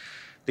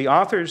 The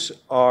authors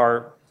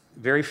are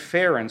very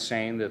fair in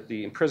saying that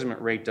the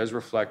imprisonment rate does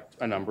reflect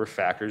a number of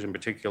factors, in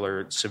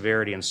particular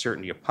severity and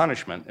certainty of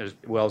punishment, as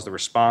well as the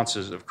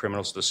responses of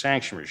criminals to the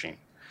sanction regime.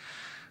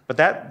 But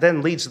that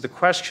then leads to the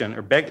question,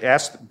 or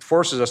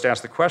forces us to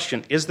ask the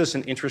question, is this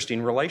an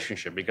interesting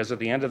relationship? Because at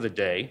the end of the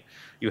day,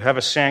 you have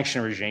a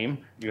sanction regime,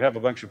 you have a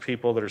bunch of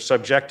people that are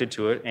subjected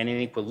to it, and in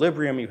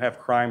equilibrium you have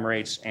crime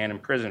rates and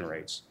imprisonment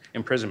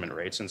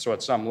rates. And so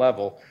at some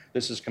level,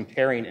 this is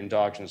comparing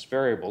endogenous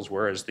variables,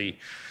 whereas the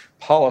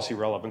policy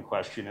relevant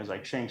question is I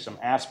change some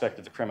aspect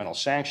of the criminal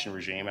sanction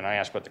regime and I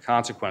ask what the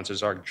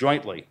consequences are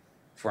jointly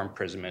for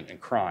imprisonment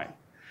and crime.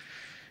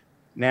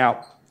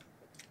 Now,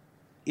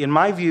 in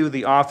my view,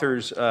 the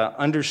authors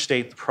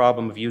understate the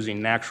problem of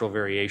using natural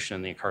variation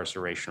in the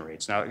incarceration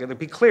rates. Now, to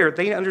be clear,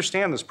 they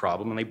understand this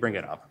problem and they bring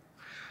it up.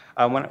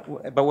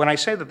 But when I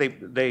say that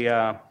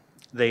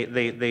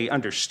they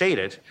understate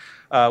it,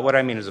 what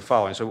I mean is the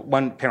following. So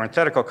one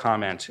parenthetical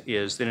comment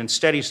is that in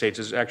steady states,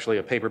 there's actually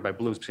a paper by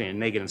Bluestein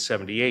and Nagin in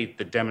 '78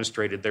 that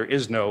demonstrated there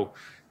is no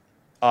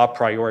a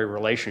priori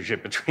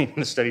relationship between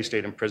the steady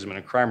state imprisonment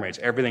and crime rates.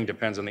 Everything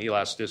depends on the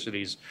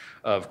elasticities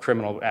of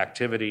criminal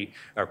activity,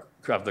 or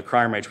of the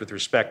crime rates with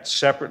respect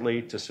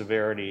separately to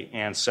severity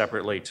and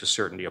separately to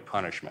certainty of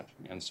punishment.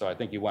 And so I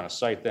think you want to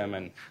cite them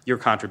and your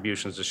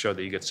contributions to show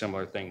that you get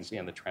similar things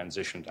in the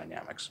transition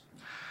dynamics.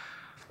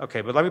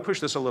 Okay, but let me push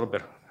this a little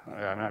bit.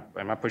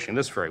 I'm not pushing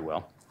this very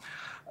well.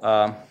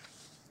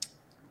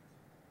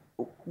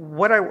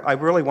 What I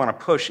really want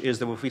to push is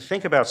that if we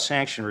think about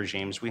sanction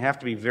regimes, we have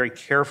to be very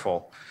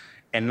careful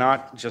and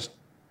not just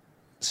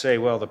say,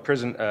 well,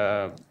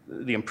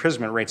 the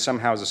imprisonment rate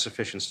somehow is a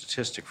sufficient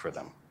statistic for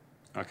them.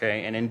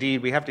 Okay, and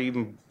indeed, we have to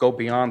even go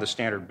beyond the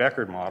standard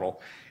Beckert model,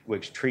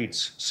 which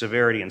treats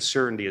severity and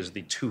certainty as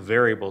the two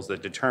variables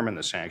that determine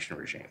the sanction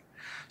regime.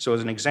 So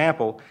as an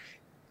example,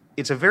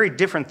 it's a very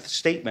different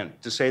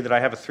statement to say that I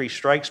have a 3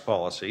 strikes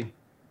policy,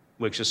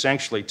 which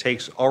essentially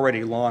takes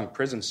already long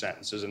prison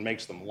sentences and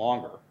makes them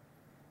longer,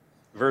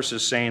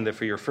 versus saying that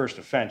for your first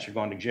offense, you're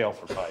going to jail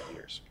for 5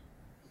 years.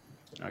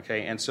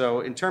 Okay, and so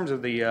in terms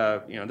of the,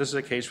 this is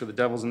a case where the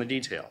devil's in the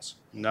details.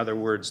 In other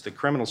words, the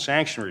criminal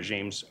sanction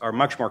regimes are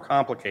much more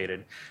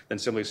complicated than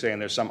simply saying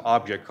there's some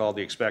object called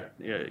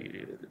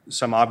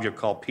some object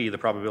called P, the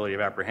probability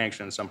of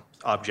apprehension, and some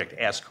object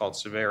S called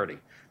severity.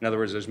 In other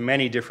words, there's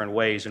many different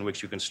ways in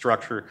which you can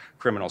structure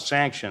criminal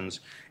sanctions,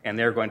 and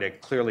they're going to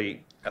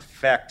clearly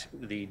affect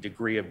the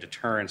degree of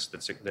deterrence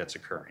that's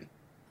occurring.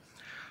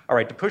 All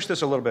right, to push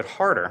this a little bit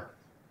harder,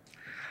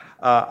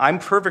 I'm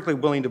perfectly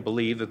willing to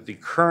believe that the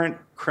current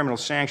criminal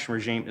sanction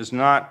regime is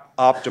not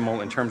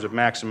optimal in terms of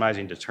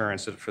maximizing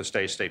deterrence for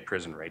state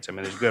prison rates. I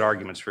mean, there's good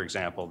arguments, for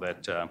example,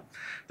 that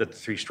the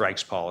 3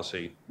 strikes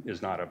policy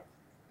is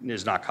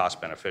not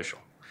cost beneficial.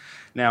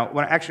 Now,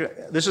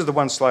 this is the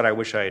one slide I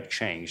wish I had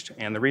changed,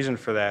 and the reason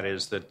for that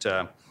is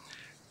that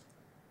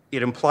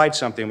it implied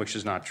something which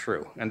is not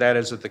true, and that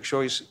is that the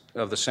choice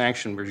of the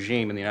sanction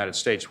regime in the United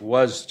States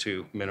was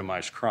to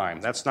minimize crime.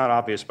 That's not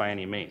obvious by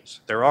any means.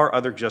 There are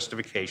other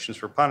justifications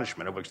for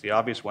punishment, of which the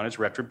obvious one is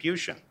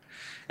retribution.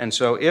 And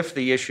so if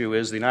the issue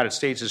is the United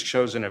States has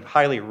chosen a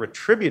highly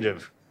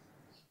retributive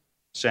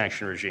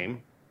sanction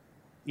regime,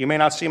 you may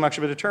not see much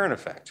of a deterrent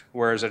effect,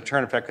 whereas a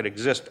deterrent effect could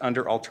exist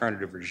under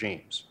alternative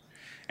regimes.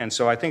 And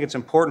so I think it's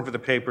important for the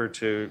paper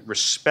to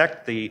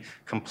respect the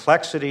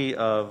complexity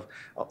of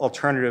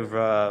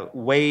alternative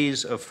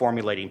ways of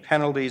formulating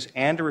penalties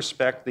and to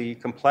respect the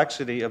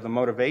complexity of the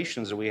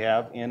motivations that we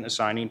have in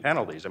assigning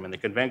penalties. I mean, the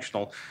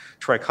conventional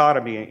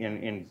trichotomy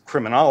in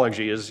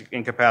criminology is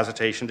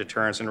incapacitation,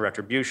 deterrence, and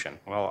retribution.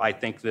 Well, I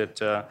think that,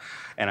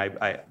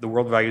 the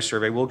World Value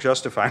Survey will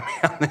justify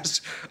me on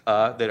this,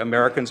 that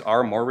Americans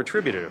are more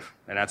retributive.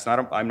 And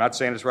I'm not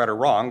saying it's right or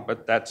wrong,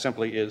 but that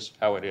simply is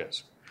how it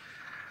is.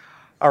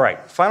 All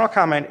right, final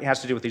comment has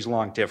to do with these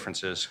long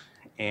differences.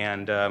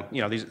 And,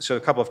 so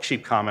a couple of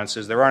cheap comments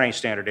is there aren't any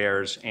standard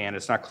errors, and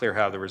it's not clear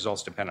how the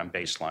results depend on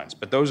baselines.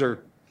 But those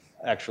are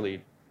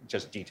actually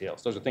just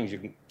details. Those are things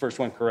first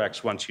one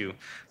corrects once you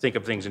think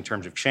of things in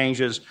terms of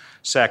changes.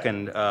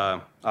 Second,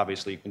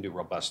 obviously, you can do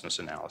robustness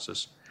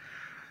analysis.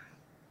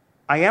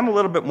 I am a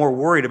little bit more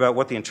worried about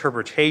what the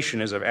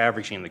interpretation is of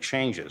averaging the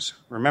changes.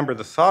 Remember,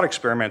 the thought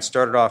experiment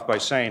started off by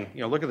saying,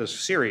 look at this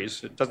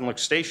series, it doesn't look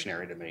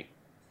stationary to me.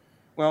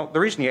 Well,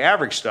 the reason you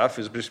average stuff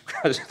is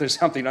because there's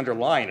something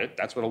underlying it.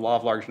 That's what a law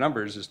of large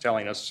numbers is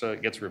telling us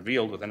gets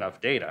revealed with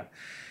enough data.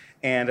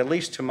 And at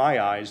least to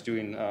my eyes,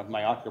 doing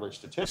my ocular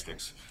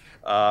statistics,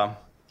 I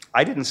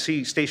didn't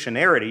see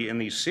stationarity in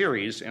these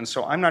series, and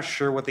so I'm not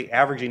sure what the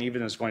averaging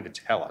even is going to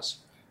tell us.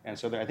 And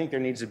so I think there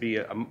needs to be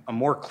a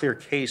more clear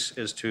case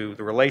as to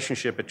the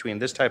relationship between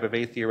this type of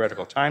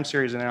atheoretical time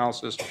series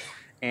analysis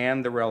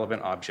and the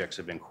relevant objects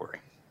of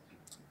inquiry.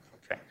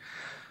 Okay.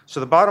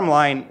 So the bottom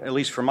line, at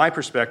least from my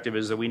perspective,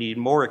 is that we need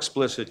more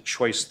explicit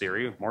choice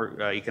theory,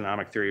 more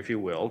economic theory, if you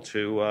will,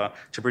 to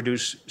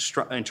produce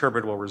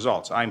interpretable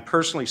results. I'm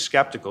personally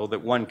skeptical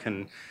that one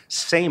can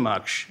say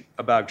much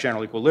about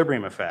general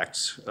equilibrium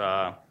effects.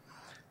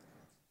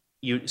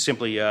 You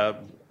simply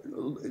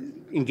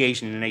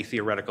engaged in an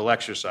atheoretical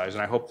exercise,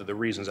 and I hope that the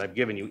reasons I've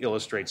given you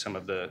illustrate some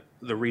of the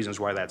reasons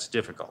why that's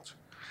difficult.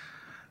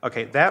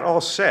 Okay, that all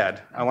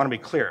said, I want to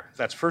be clear.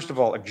 That's first of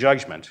all a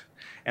judgment,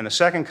 and the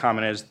second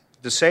comment is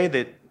to say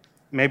that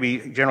maybe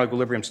general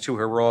equilibrium is too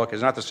heroic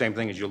is not the same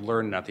thing as you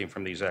learn nothing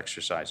from these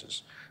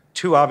exercises.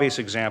 Two obvious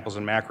examples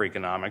in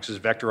macroeconomics is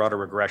vector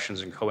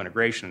autoregressions and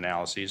co-integration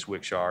analyses,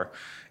 which are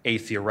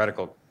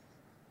atheoretical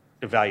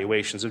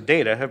evaluations of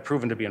data, have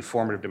proven to be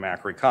informative to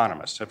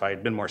macroeconomists. If I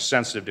had been more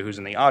sensitive to who's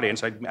in the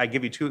audience, I'd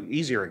give you two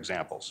easier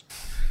examples.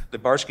 The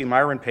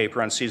Barsky-Myron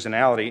paper on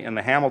seasonality and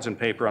the Hamilton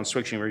paper on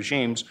switching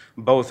regimes,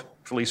 both,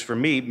 at least for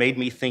me, made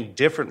me think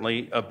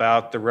differently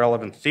about the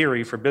relevant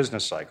theory for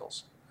business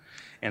cycles.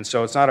 And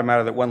so it's not a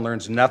matter that one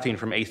learns nothing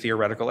from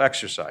atheoretical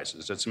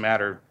exercises. It's a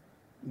matter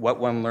what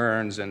one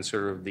learns and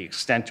sort of the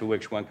extent to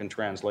which one can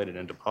translate it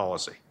into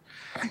policy.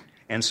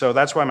 And so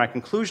that's why my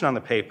conclusion on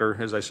the paper,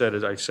 as I seem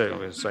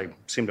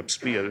to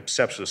be a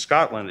Sepsis of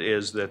Scotland,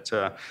 is that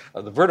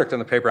the verdict on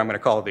the paper, I'm going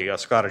to call it the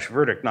Scottish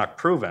verdict, not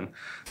proven.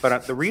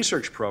 But the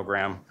research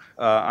program,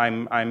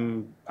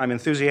 I'm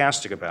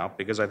enthusiastic about,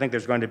 because I think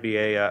there's going to be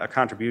a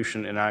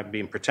contribution, and I'm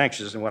being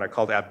pretentious, in what I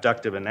call the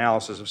abductive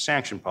analysis of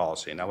sanction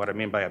policy. Now, what I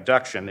mean by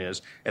abduction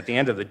is, at the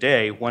end of the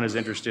day, one is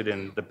interested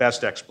in the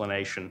best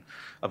explanation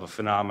of a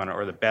phenomenon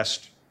or the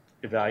best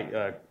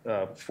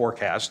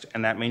forecast,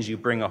 and that means you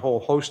bring a whole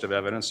host of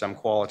evidence, some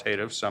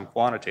qualitative, some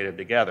quantitative,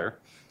 together.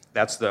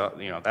 That's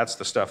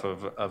the stuff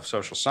of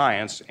social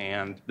science,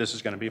 and this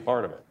is going to be a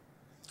part of it.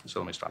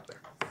 So let me stop there.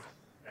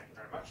 Thank you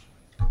very much.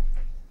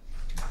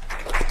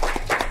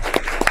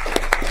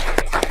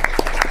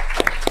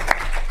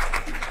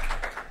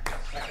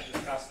 Next to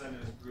discuss then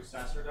is Bruce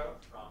Sacerdote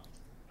from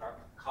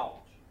Dartmouth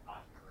College.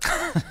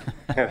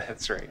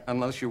 That's right.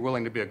 Unless you're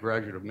willing to be a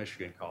graduate of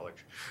Michigan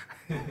College.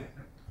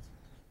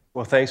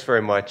 Well, thanks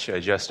very much,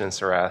 Justin and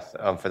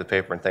Sarath, for the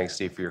paper, and thanks,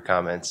 Steve, for your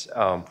comments.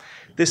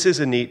 This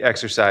is a neat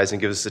exercise and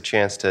gives us a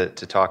chance to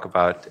talk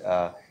about.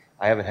 I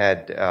haven't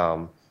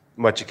had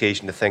much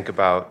occasion to think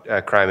about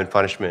crime and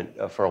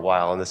punishment for a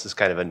while, and this is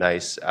kind of a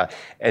nice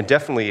and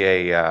definitely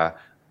a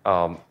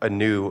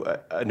new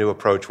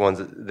approach,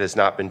 one that's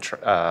not been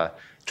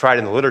tried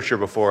in the literature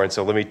before. And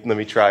so let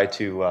me try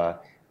to.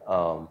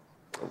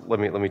 Let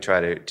me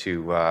try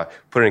to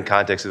put it in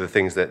context of the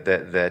things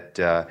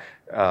that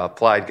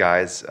applied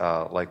guys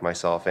like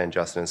myself and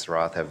Justin and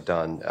Sarath have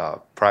done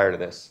prior to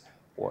this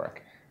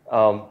work.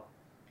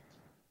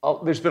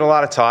 There's been a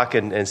lot of talk,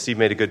 and Steve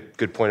made a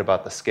good point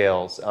about the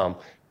scales,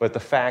 but the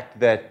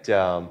fact that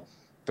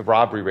the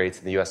robbery rates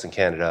in the U.S. and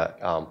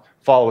Canada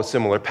follow a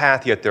similar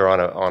path, yet they're on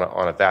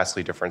a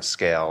vastly different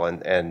scale.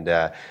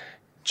 And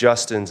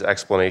Justin's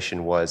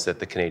explanation was that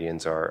the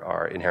Canadians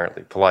are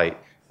inherently polite.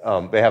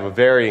 They have a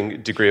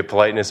varying degree of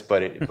politeness,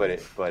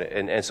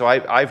 and so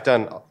I've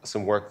done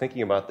some work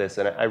thinking about this,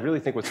 and I really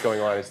think what's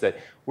going on is that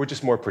we're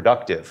just more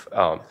productive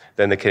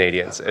than the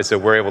Canadians, and so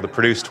we're able to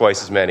produce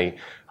twice as many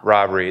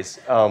robberies.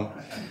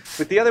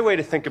 But the other way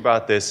to think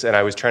about this, and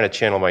I was trying to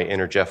channel my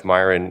inner Jeff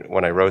Myron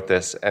when I wrote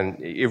this, and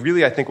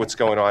I think what's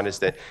going on is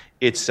that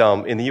it's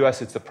in the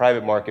U.S. it's the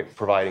private market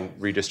providing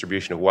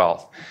redistribution of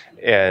wealth,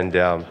 and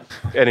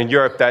in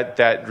Europe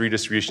that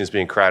redistribution is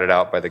being crowded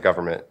out by the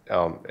government,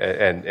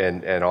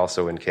 and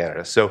also in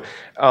Canada. So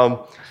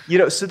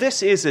so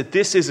this is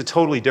a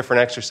totally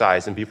different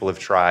exercise than people have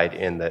tried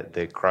in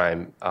the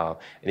crime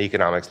and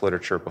economics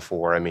literature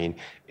before. I mean,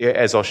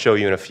 as I'll show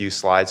you in a few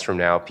slides from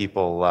now,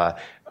 people.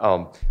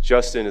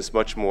 Justin is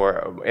much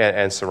more,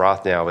 and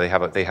Sarath now.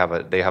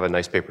 They have a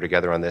nice paper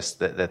together on this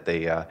that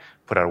they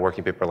put out a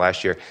working paper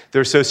last year.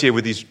 They're associated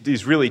with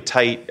these really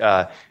tight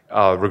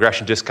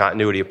regression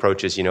discontinuity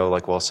approaches.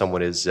 Like, well,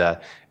 someone is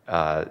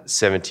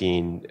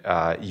 17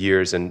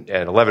 years and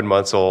 11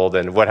 months old,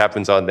 and what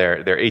happens on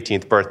their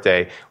 18th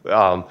birthday?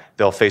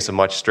 They'll face a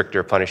much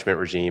stricter punishment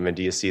regime, and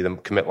do you see them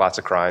commit lots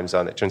of crimes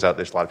it turns out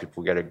there's a lot of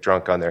people who get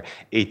drunk on their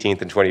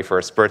 18th and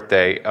 21st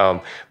birthday.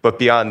 But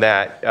beyond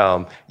that,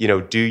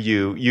 do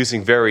you,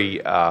 using very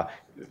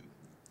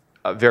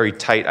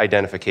tight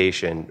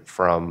identification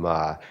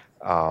from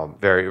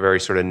very, very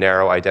sort of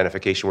narrow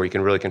identification where you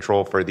can really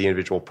control for the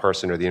individual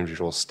person or the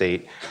individual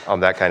state,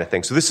 that kind of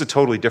thing. So this is a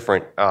totally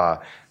different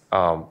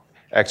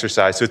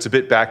exercise. So it's a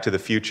bit back to the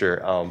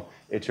future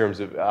in terms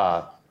of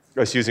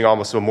us using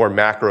almost a more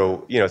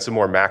macro, it's a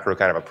more macro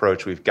kind of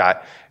approach. We've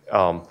got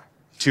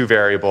two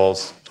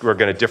variables. We're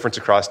going to difference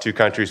across two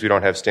countries. We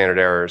don't have standard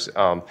errors.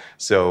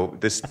 So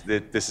this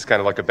is kind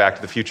of like a back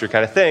to the future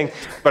kind of thing.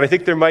 But I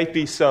think there might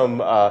be some,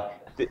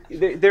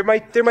 there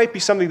might be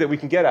something that we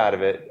can get out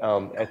of it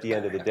at the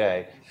end of the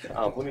day.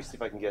 Let me see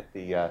if I can get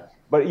the,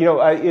 but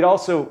it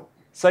also,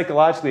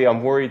 psychologically,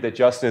 I'm worried that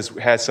Justin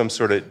has some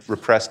sort of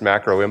repressed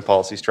macro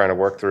impulse he's trying to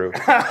work through.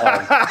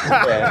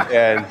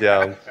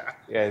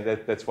 And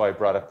that's why I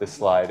brought up this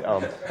slide.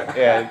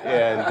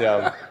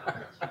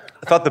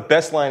 I thought the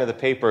best line of the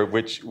paper,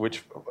 which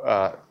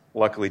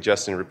luckily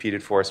Justin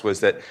repeated for us, was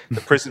that the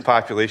prison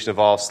population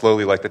evolves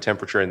slowly like the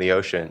temperature in the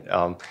ocean.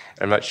 I'm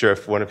not sure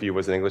if one of you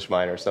was an English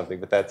minor or something,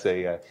 but that's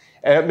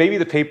and maybe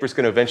the paper's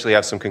going to eventually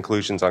have some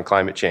conclusions on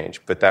climate change.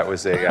 But that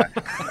was a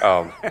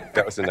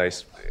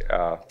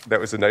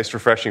nice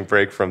refreshing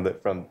break from the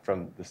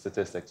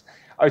statistics.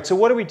 All right, so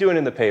what are we doing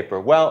in the paper?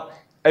 Well,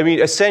 I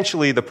mean,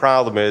 essentially the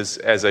problem is,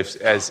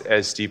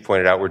 as Steve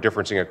pointed out, we're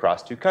differencing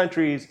across two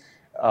countries.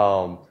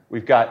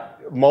 We've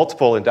got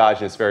multiple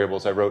endogenous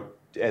variables. I wrote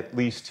at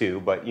least two,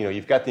 but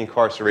you've got the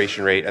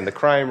incarceration rate and the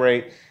crime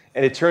rate,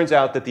 and it turns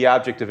out that the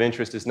object of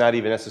interest is not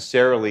even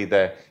necessarily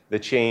the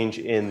change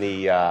in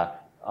the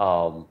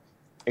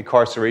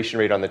incarceration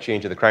rate on the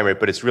change of the crime rate,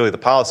 but it's really the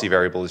policy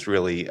variable is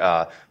really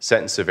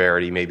sentence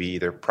severity, maybe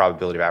either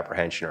probability of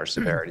apprehension or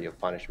severity of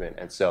punishment.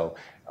 And so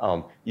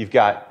you've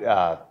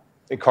got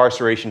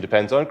incarceration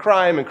depends on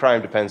crime, and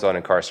crime depends on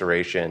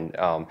incarceration.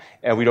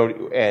 And we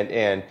don't.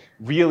 And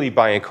really,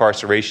 by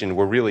incarceration,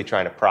 we're really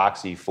trying to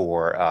proxy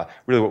for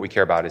really what we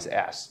care about is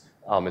S.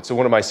 And so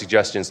one of my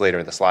suggestions later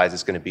in the slides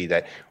is going to be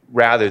that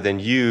rather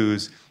than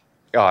use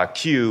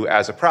Q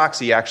as a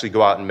proxy, actually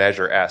go out and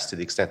measure S to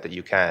the extent that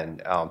you can.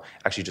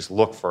 Actually, just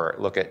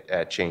look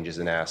at changes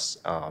in S.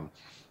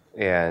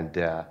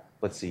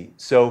 Let's see.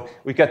 So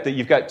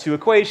you've got two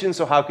equations.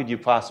 So how could you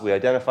possibly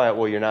identify it?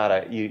 Well, you're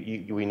not.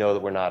 We know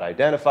that we're not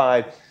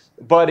identified.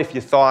 But if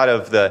you thought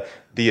of the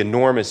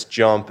enormous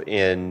jump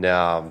in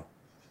the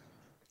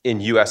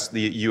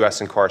U.S.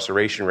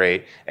 incarceration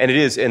rate, and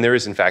there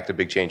is in fact a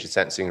big change in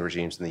sentencing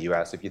regimes in the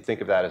U.S. If you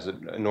think of that as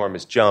an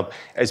enormous jump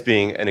as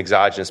being an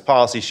exogenous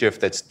policy shift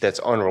that's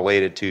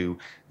unrelated to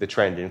the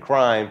trend in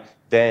crime,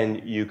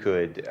 then you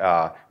could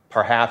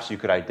perhaps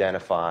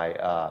identify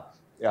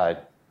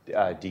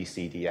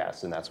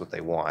DCDS, and that's what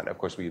they want. Of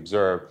course, we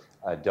observe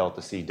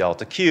delta C,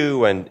 delta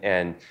Q,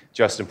 and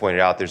Justin pointed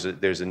out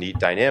there's a neat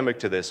dynamic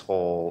to this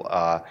whole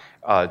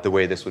the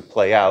way this would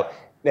play out.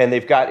 And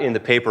they've got in the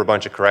paper a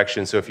bunch of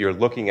corrections. So if you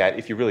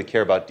really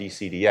care about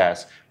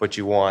DCDS, but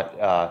you want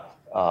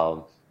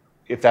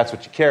if that's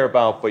what you care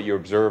about, but you're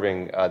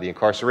observing the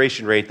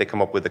incarceration rate, they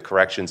come up with the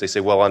corrections. They say,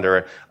 well,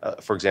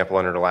 for example,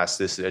 under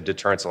a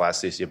deterrence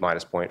elasticity of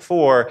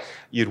 -0.4,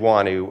 you'd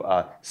want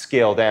to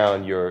scale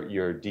down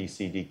your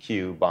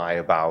DCDQ by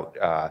about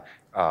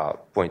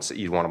points.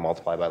 You'd want to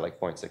multiply by like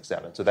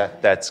 0.67. So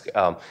that's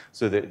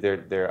so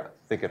they're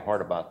thinking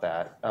hard about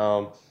that.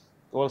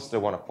 What else do I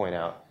want to point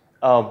out?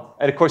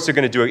 And of course, they're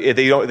going to do it.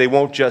 They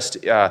won't just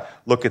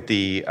look at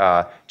the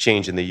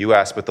change in the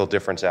U.S., but they'll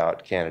difference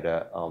out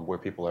Canada, where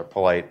people are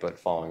polite but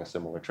following a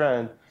similar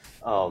trend.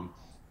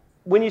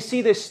 When you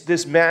see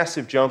this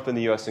massive jump in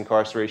the U.S.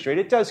 incarceration rate,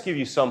 it does give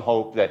you some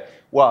hope that,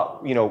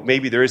 well,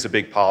 maybe there is a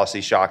big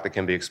policy shock that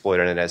can be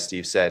exploited. And as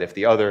Steve said, if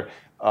the other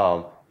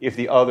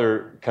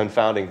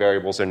confounding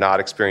variables are not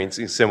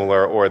experiencing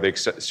similar, or the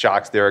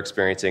shocks they're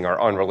experiencing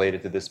are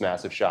unrelated to this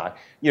massive shock,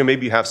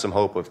 maybe you have some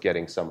hope of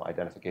getting some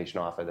identification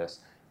off of this.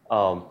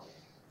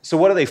 So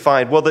what do they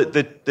find? Well,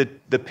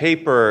 the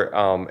paper,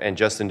 and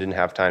Justin didn't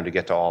have time to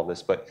get to all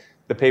this, but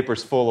the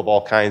paper's full of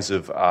all kinds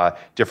of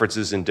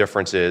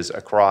differences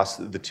across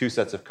the two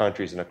sets of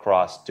countries and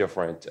across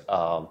different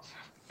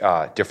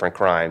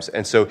crimes.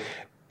 And so,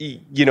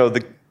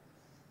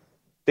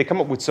 they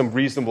come up with some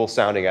reasonable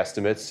sounding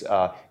estimates.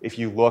 If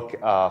you look,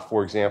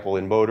 for example,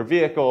 in motor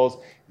vehicles,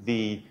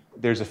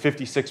 there's a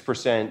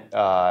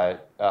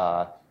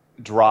 56%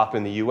 drop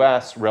in the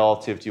U.S.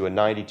 relative to a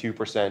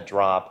 92%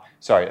 drop.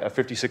 Sorry, a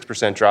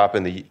 56% drop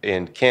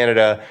in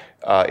Canada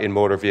in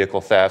motor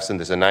vehicle thefts, and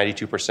there's a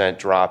 92%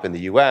 drop in the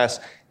U.S.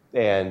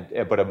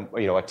 But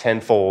a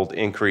tenfold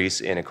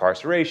increase in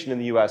incarceration in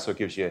the U.S. So it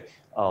gives you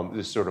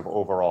this sort of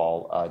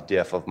overall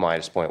diff of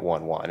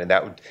 -0.11, and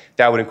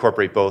that would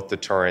incorporate both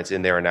deterrence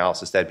in their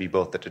analysis. That'd be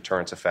both the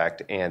deterrence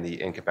effect and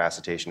the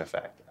incapacitation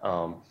effect.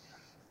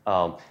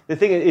 The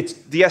thing is,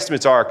 the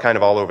estimates are kind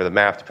of all over the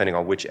map depending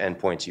on which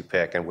endpoints you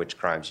pick and which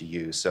crimes you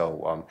use.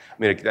 So,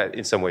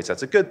 in some ways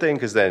that's a good thing,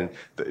 because then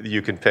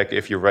you can pick,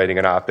 if you're writing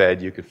an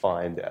op-ed, you could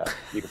find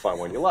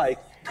one you like.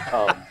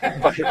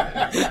 But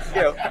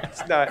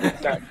it's not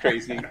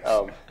crazy.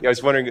 I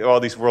was wondering, all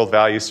these world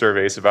value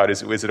surveys about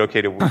is it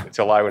okay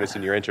to lie when it's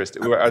in your interest?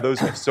 Are those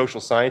social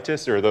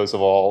scientists, or are those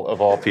of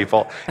all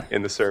people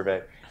in the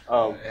survey?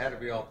 It had to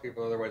be all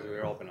people, otherwise we would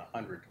open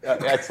 100.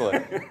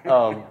 Excellent.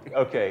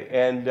 Okay,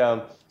 and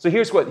so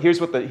here's what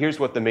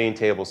the main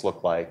tables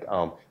look like.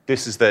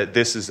 This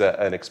is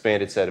an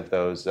expanded set of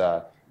those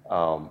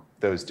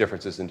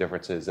differences and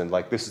differences, and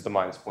like this is the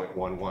minus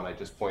 0.11 I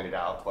just pointed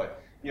out.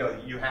 But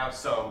you have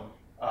some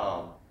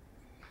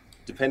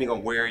depending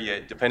on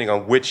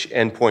which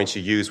endpoints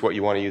you use, what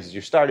you want to use as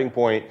your starting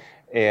point,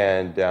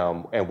 and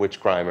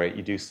which crime rate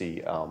you do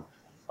see.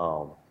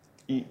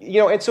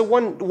 And so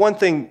one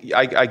thing,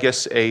 I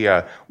guess,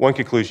 one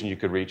conclusion you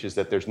could reach is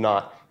that there's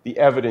not the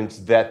evidence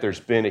that there's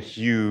been a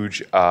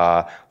huge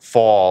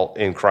fall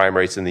in crime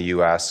rates in the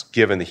U.S.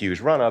 given the huge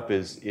run-up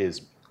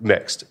is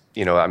mixed.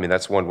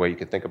 That's one way you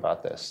could think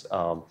about this.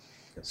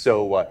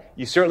 So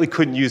you certainly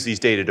couldn't use these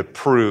data to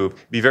prove.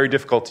 It'd be very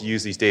difficult to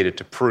use these data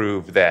to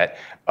prove that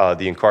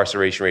the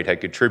incarceration rate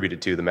had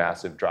contributed to the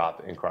massive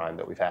drop in crime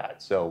that we've had.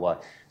 So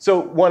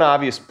one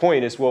obvious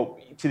point is, well,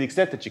 to the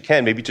extent that you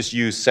can, maybe just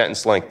use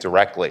sentence length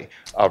directly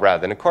rather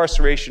than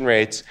incarceration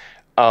rates.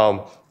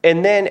 And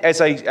then,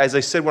 as I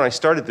said when I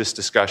started this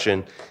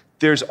discussion,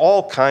 there's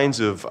all kinds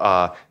of,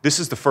 this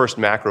is the first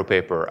macro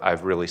paper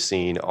I've really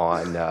seen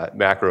on,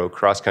 macro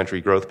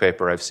cross-country growth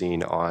paper I've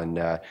seen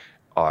on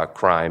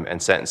crime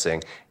and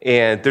sentencing.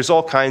 And there's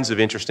all kinds of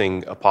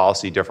interesting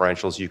policy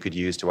differentials you could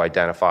use to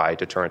identify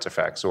deterrence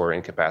effects or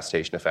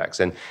incapacitation effects.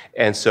 And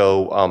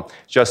so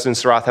Justin and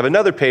Sarath have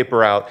another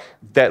paper out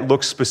that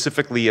looks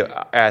specifically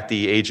at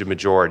the age of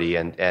majority.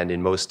 And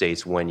in most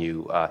states, when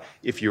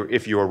if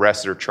you're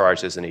arrested or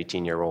charged as an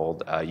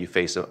 18-year-old, you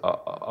face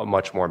a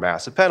much more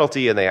massive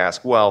penalty. And they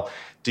ask, well,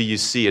 do you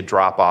see a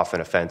drop-off in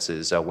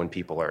offenses when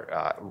people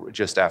are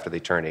just after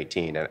they turn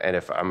 18? And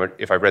if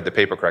I read the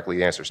paper correctly,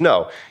 the answer is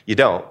no, you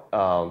don't.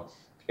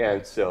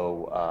 And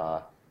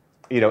so,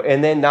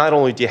 and then not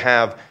only do you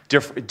have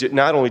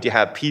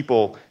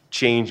people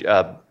change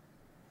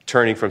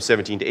turning from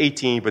 17 to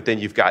 18, but then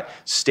you've got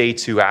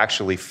states who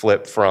actually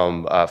flip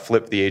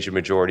the age of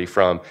majority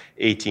from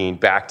 18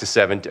 back to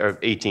 17, or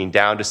 18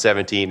 down to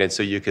 17, and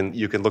so you can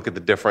look at the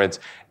difference.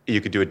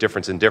 You could do a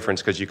difference in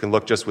difference because you can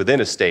look just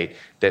within a state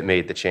that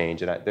made the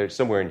change. And there's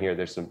somewhere in here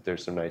there's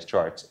some nice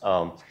charts.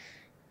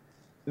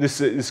 This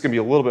is going to be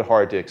a little bit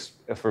hard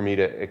for me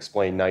to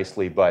explain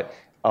nicely, but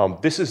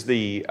these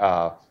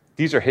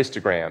are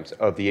histograms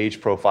of the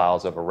age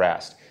profiles of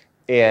arrest.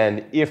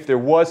 And if there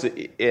was,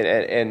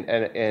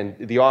 and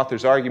the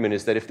author's argument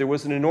is that if there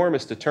was an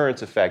enormous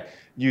deterrence effect,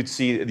 you'd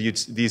see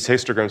these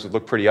histograms would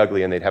look pretty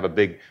ugly and they'd have a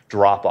big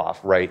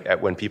drop-off right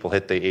at when people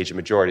hit the age of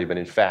majority. But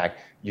in fact,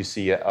 you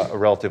see a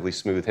relatively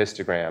smooth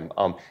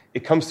histogram.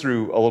 It comes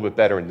through a little bit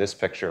better in this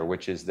picture,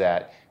 which is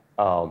that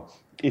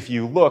if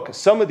you look,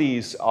 some of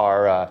these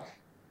are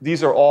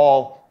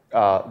all.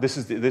 This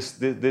is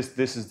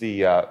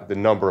the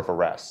number of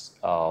arrests.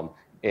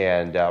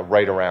 And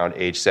right around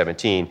age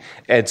 17.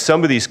 And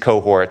some of these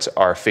cohorts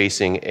are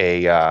facing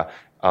an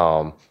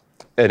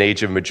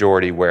age of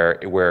majority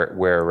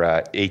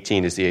where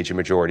 18 is the age of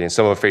majority, and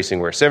some are facing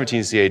where 17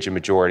 is the age of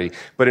majority.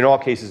 But in all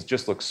cases, it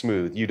just looks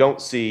smooth. You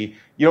don't see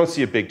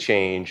a big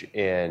change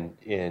in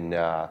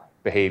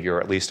behavior,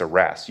 or at least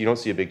arrests. You don't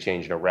see a big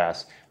change in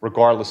arrests,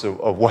 regardless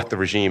of what the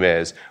regime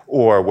is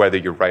or whether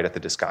you're right at the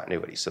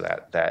discontinuity. So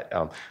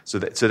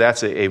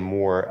that's a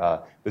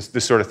more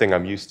this sort of thing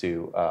I'm used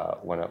to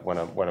when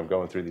I'm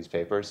going through these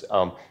papers.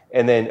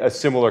 And then a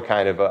similar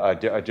kind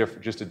of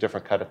just a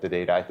different cut of the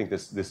data. I think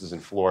this is in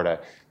Florida.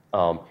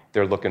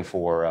 They're looking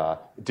for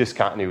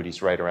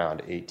discontinuities right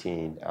around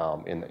 18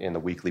 in the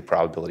weekly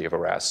probability of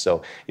arrest.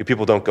 So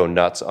people don't go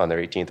nuts on their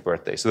 18th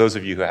birthday. So those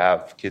of you who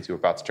have kids who are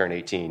about to turn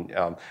 18,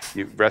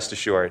 you rest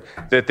assured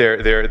that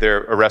their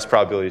arrest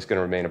probability is going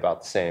to remain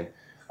about the same.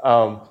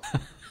 And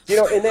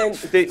then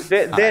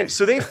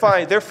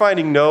they're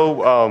finding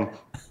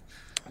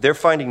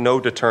no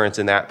deterrence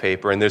in that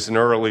paper. And there's an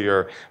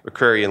earlier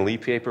McCrary and Lee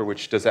paper,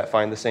 which does that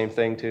find the same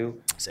thing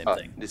too? Same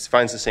thing. It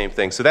finds the same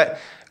thing. So that.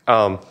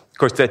 Of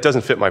course, that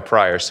doesn't fit my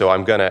prior, so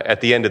I'm going to,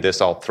 at the end of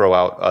this, I'll throw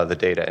out the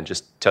data and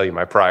just tell you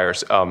my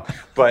priors.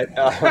 But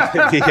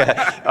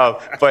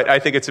I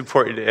think it's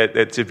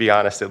important, to be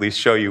honest, at least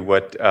show you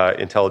what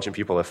intelligent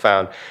people have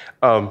found.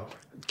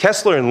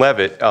 Kessler and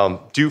Levitt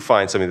do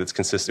find something that's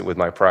consistent with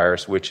my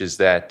priors, which is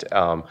that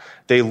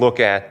they look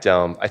at,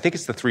 I think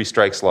it's the three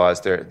strikes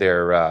laws, it's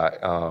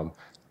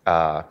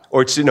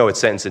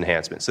sentence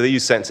enhancement. So they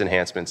use sentence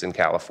enhancements in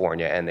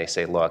California, and they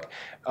say, look,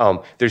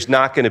 there's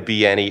not going to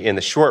be any in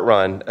the short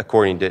run,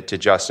 according to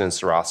Justin and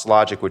Sarath's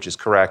logic, which is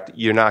correct.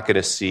 You're not going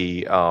to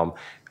see a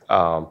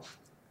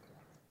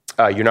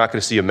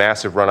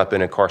massive run-up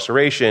in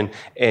incarceration,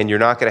 and you're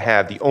not going to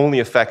have the only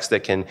effects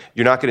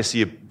you're not going to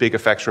see a big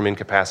effects from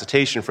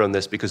incapacitation from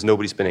this because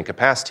nobody's been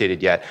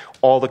incapacitated yet.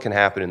 All that can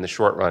happen in the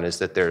short run is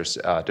that there's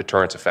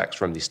deterrence effects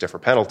from these stiffer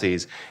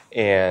penalties.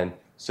 And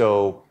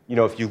so,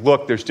 if you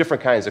look, there's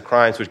different kinds of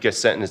crimes which get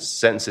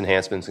sentence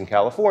enhancements in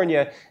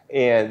California,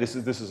 and this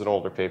is an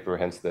older paper,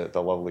 hence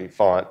the lovely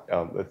font.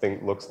 The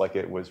thing looks like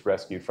it was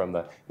rescued from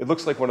it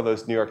looks like one of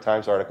those New York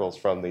Times articles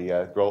from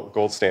the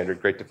gold standard,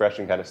 Great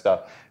Depression kind of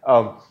stuff.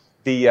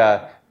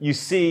 You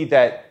see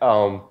that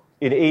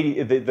in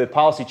 80, the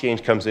policy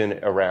change comes in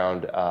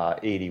around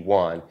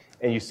 81,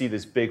 and you see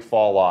this big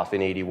fall off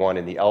in 81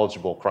 in the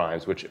eligible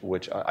crimes,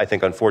 which I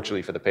think,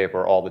 unfortunately for the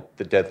paper, are all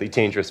the deadly,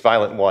 dangerous,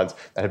 violent ones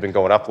that have been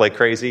going up like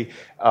crazy.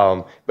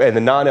 And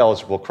the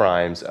non-eligible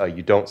crimes,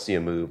 you don't see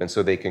a move, and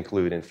so they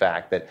conclude, in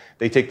fact, that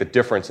they take the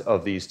difference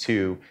of these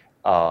two.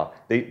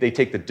 They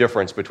take the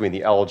difference between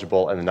the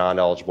eligible and the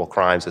non-eligible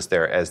crimes as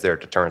their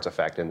deterrence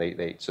effect,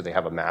 and so they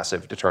have a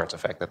massive deterrence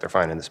effect that they're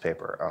finding in this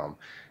paper.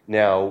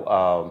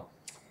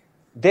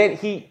 Then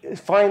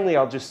finally,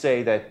 I'll just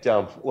say that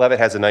Levitt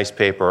has a nice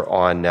paper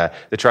on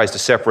that tries to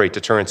separate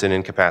deterrence and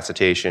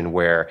incapacitation,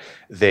 where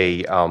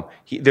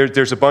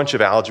there's a bunch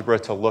of algebra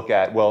to look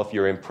at. Well, if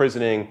you're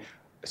imprisoning,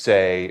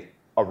 say,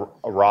 a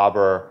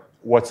robber,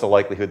 what's the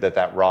likelihood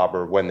that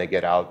robber, when they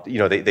get out,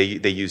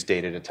 they use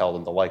data to tell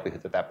them the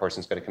likelihood that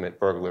person's going to commit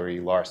burglary,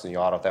 larceny,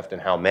 auto theft, and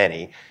how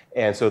many.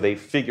 And so they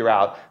figure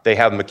out, they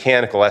have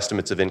mechanical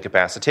estimates of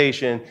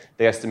incapacitation,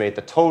 they estimate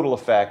the total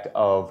effect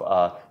of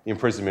the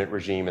imprisonment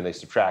regime, and they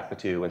subtract the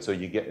two. And so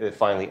you get it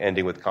finally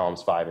ending with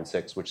columns 5 and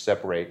 6, which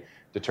separate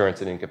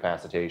deterrence and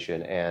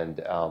incapacitation.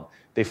 And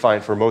they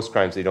find for most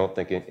crimes, they don't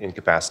think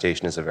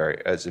incapacitation is a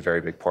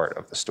very big part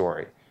of the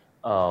story.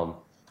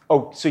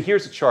 So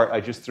here's a chart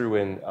I just threw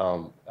in.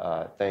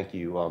 Thank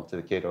you to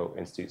the Cato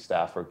Institute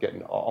staff for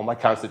getting all my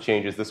constant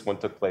changes. This one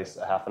took place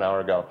a half an hour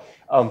ago.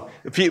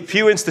 The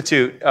Pew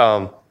Institute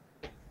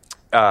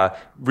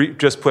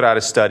just put out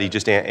a study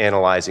just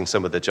analyzing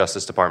some of the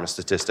Justice Department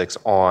statistics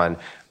on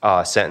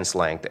sentence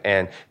length.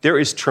 And there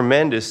is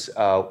tremendous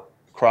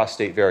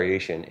cross-state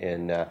variation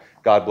in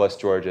God bless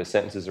Georgia.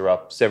 Sentences are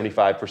up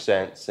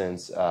 75%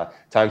 since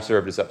time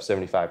served is up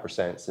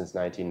 75% since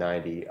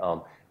 1990.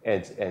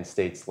 And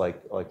states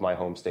like my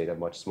home state are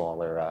much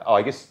smaller.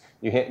 I guess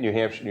New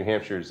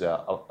Hampshire's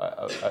a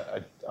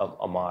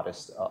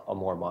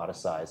more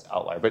modest size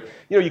outlier. But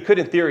you could,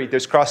 in theory,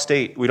 there's cross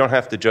state. We don't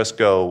have to just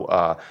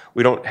go.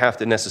 We don't have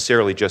to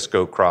necessarily just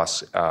go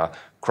cross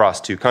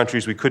two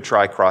countries. We could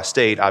try cross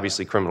state.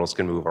 Obviously, criminals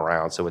can move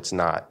around, so it's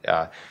not.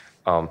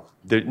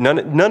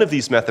 None of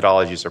these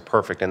methodologies are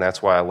perfect, and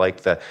that's why I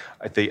like the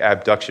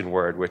abduction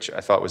word, which I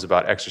thought was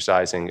about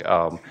exercising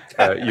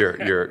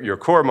your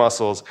core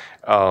muscles.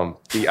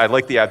 I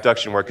like the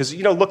abduction word because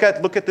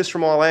look at this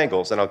from all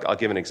angles, and I'll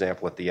give an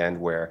example at the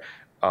end where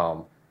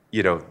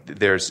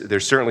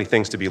there's certainly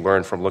things to be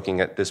learned from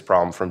looking at this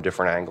problem from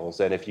different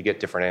angles, and if you get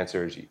different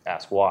answers, you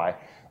ask why.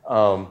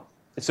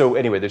 So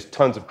anyway, there's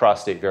tons of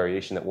cross-state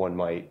variation that one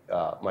might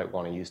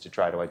want to use to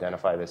try to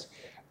identify this.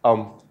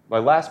 My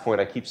last point,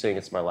 I keep saying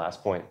it's my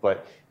last point,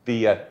 but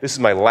this is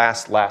my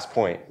last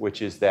point,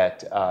 which is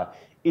that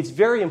it's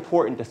very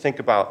important to think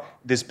about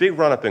this big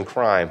run-up in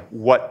crime,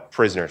 what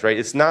prisoners, right?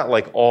 It's not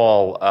like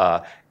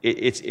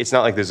it's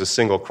not like there's a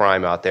single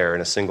crime out there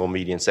and a single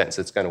median sentence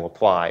that's going to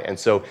apply. And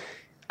so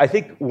I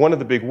think one of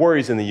the big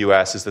worries in the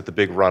U.S. is that the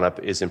big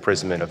run-up is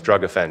imprisonment of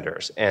drug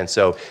offenders. And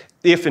so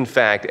if, in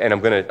fact, and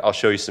I'll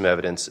show you some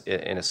evidence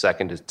in a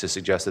second to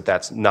suggest that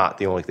that's not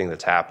the only thing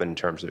that's happened in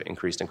terms of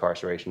increased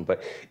incarceration,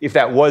 but if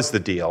that was the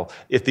deal,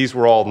 if these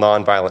were all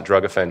nonviolent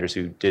drug offenders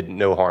who did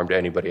no harm to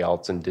anybody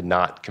else and did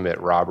not commit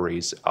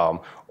robberies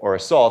or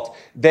assault,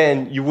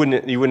 then you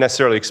wouldn't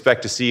necessarily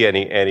expect to see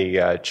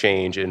any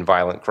change in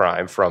violent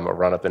crime from a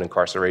run-up in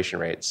incarceration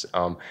rates.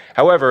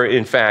 However,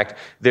 in fact,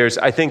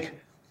 I think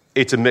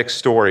it's a mixed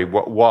story.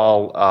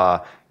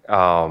 While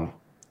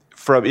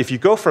if you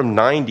go from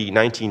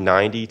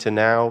 1990 to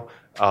now,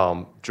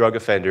 drug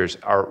offenders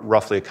are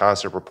roughly a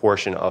constant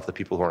proportion of the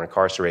people who are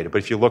incarcerated. But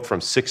if you look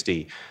from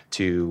 60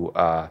 to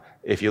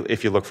if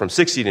you look from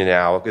 60 to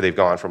now, they've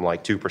gone from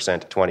like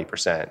 2% to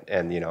 20%,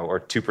 and or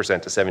 2% to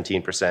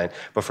 17%.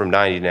 But from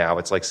 90 to now,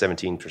 it's like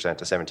 17%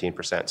 to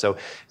 17%. So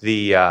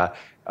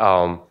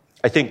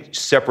I think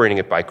separating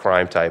it by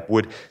crime type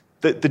would.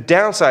 The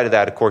downside of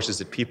that, of course, is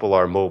that people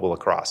are mobile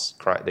across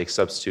crime. They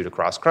substitute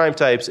across crime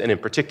types, and in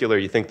particular,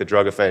 you think the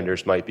drug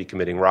offenders might be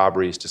committing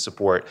robberies to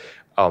support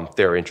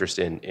their interest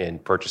in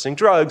purchasing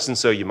drugs, and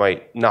so you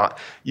might not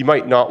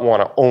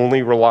want to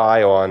only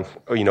rely on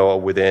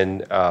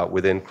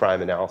within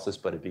crime analysis,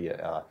 but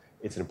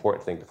it's an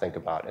important thing to think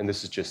about. And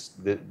this is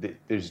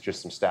there's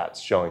just some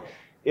stats showing.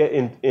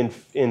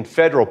 In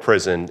federal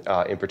prison,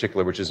 in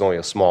particular, which is only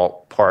a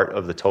small part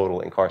of the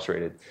total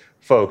incarcerated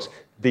folks,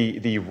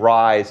 the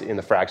rise in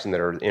the fraction that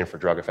are in for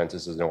drug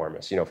offenses is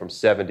enormous. From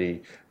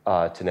 70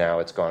 to now,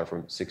 it's gone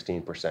from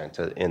 16%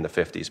 to in the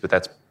 50s. But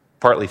that's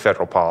partly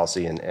federal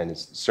policy, and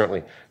it's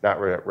certainly not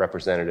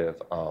representative.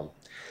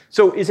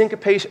 So is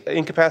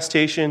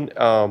incapacitation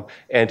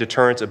and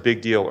deterrence a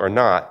big deal or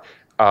not?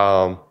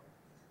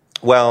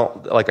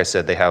 Well, like I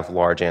said, they have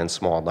large and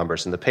small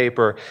numbers in the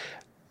paper.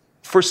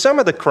 For some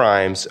of the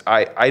crimes,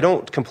 I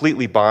don't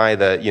completely buy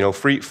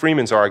the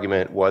Freeman's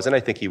argument was, and I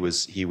think he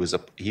was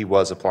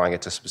applying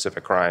it to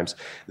specific crimes,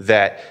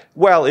 that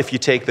if you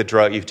take a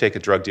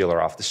drug dealer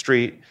off the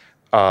street,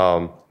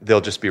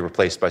 they'll just be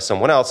replaced by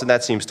someone else, and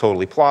that seems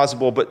totally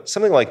plausible. But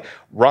something like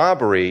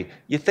robbery,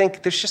 you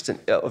think there's just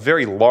a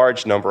very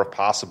large number of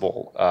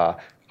possible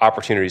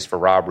opportunities for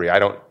robbery.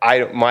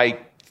 My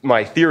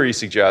my theory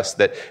suggests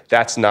that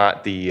that's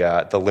not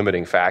the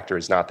limiting factor,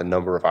 is not the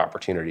number of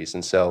opportunities.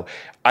 And so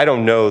I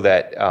don't know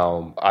that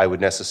I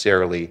would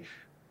necessarily,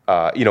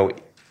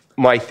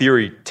 my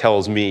theory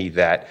tells me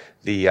that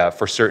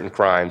for certain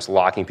crimes,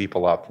 locking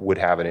people up would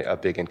have a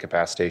big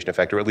incapacitation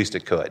effect, or at least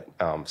it could.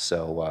 And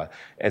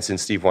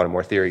since Steve wanted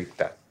more theory,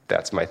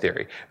 that's my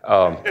theory.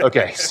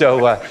 Okay, so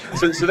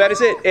that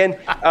is it.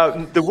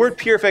 And the word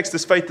peer effects,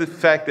 despite the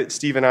fact that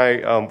Steve and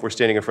I were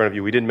standing in front of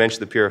you, we didn't mention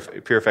the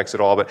peer effects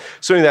at all, but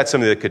certainly that's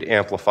something that could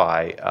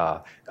amplify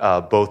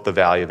both the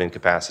value of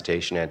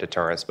incapacitation and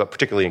deterrence, but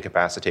particularly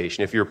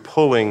incapacitation. If you're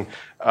pulling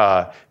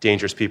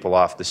dangerous people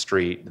off the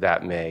street,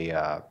 that may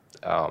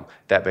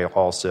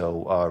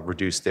also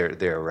reduce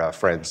their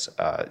friends'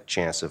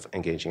 chance of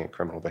engaging in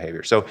criminal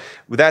behavior. So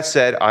with that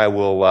said, I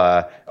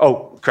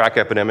will, crack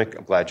epidemic,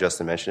 I'm glad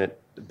Justin mentioned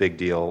it, big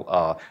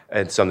deal,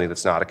 and something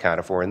that's not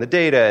accounted for in the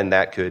data, and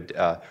that could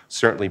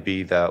certainly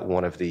be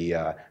one of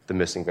the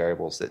missing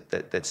variables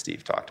that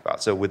Steve talked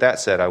about. So with that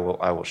said, I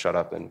will shut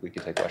up and we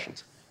can take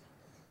questions.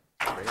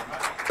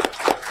 Great.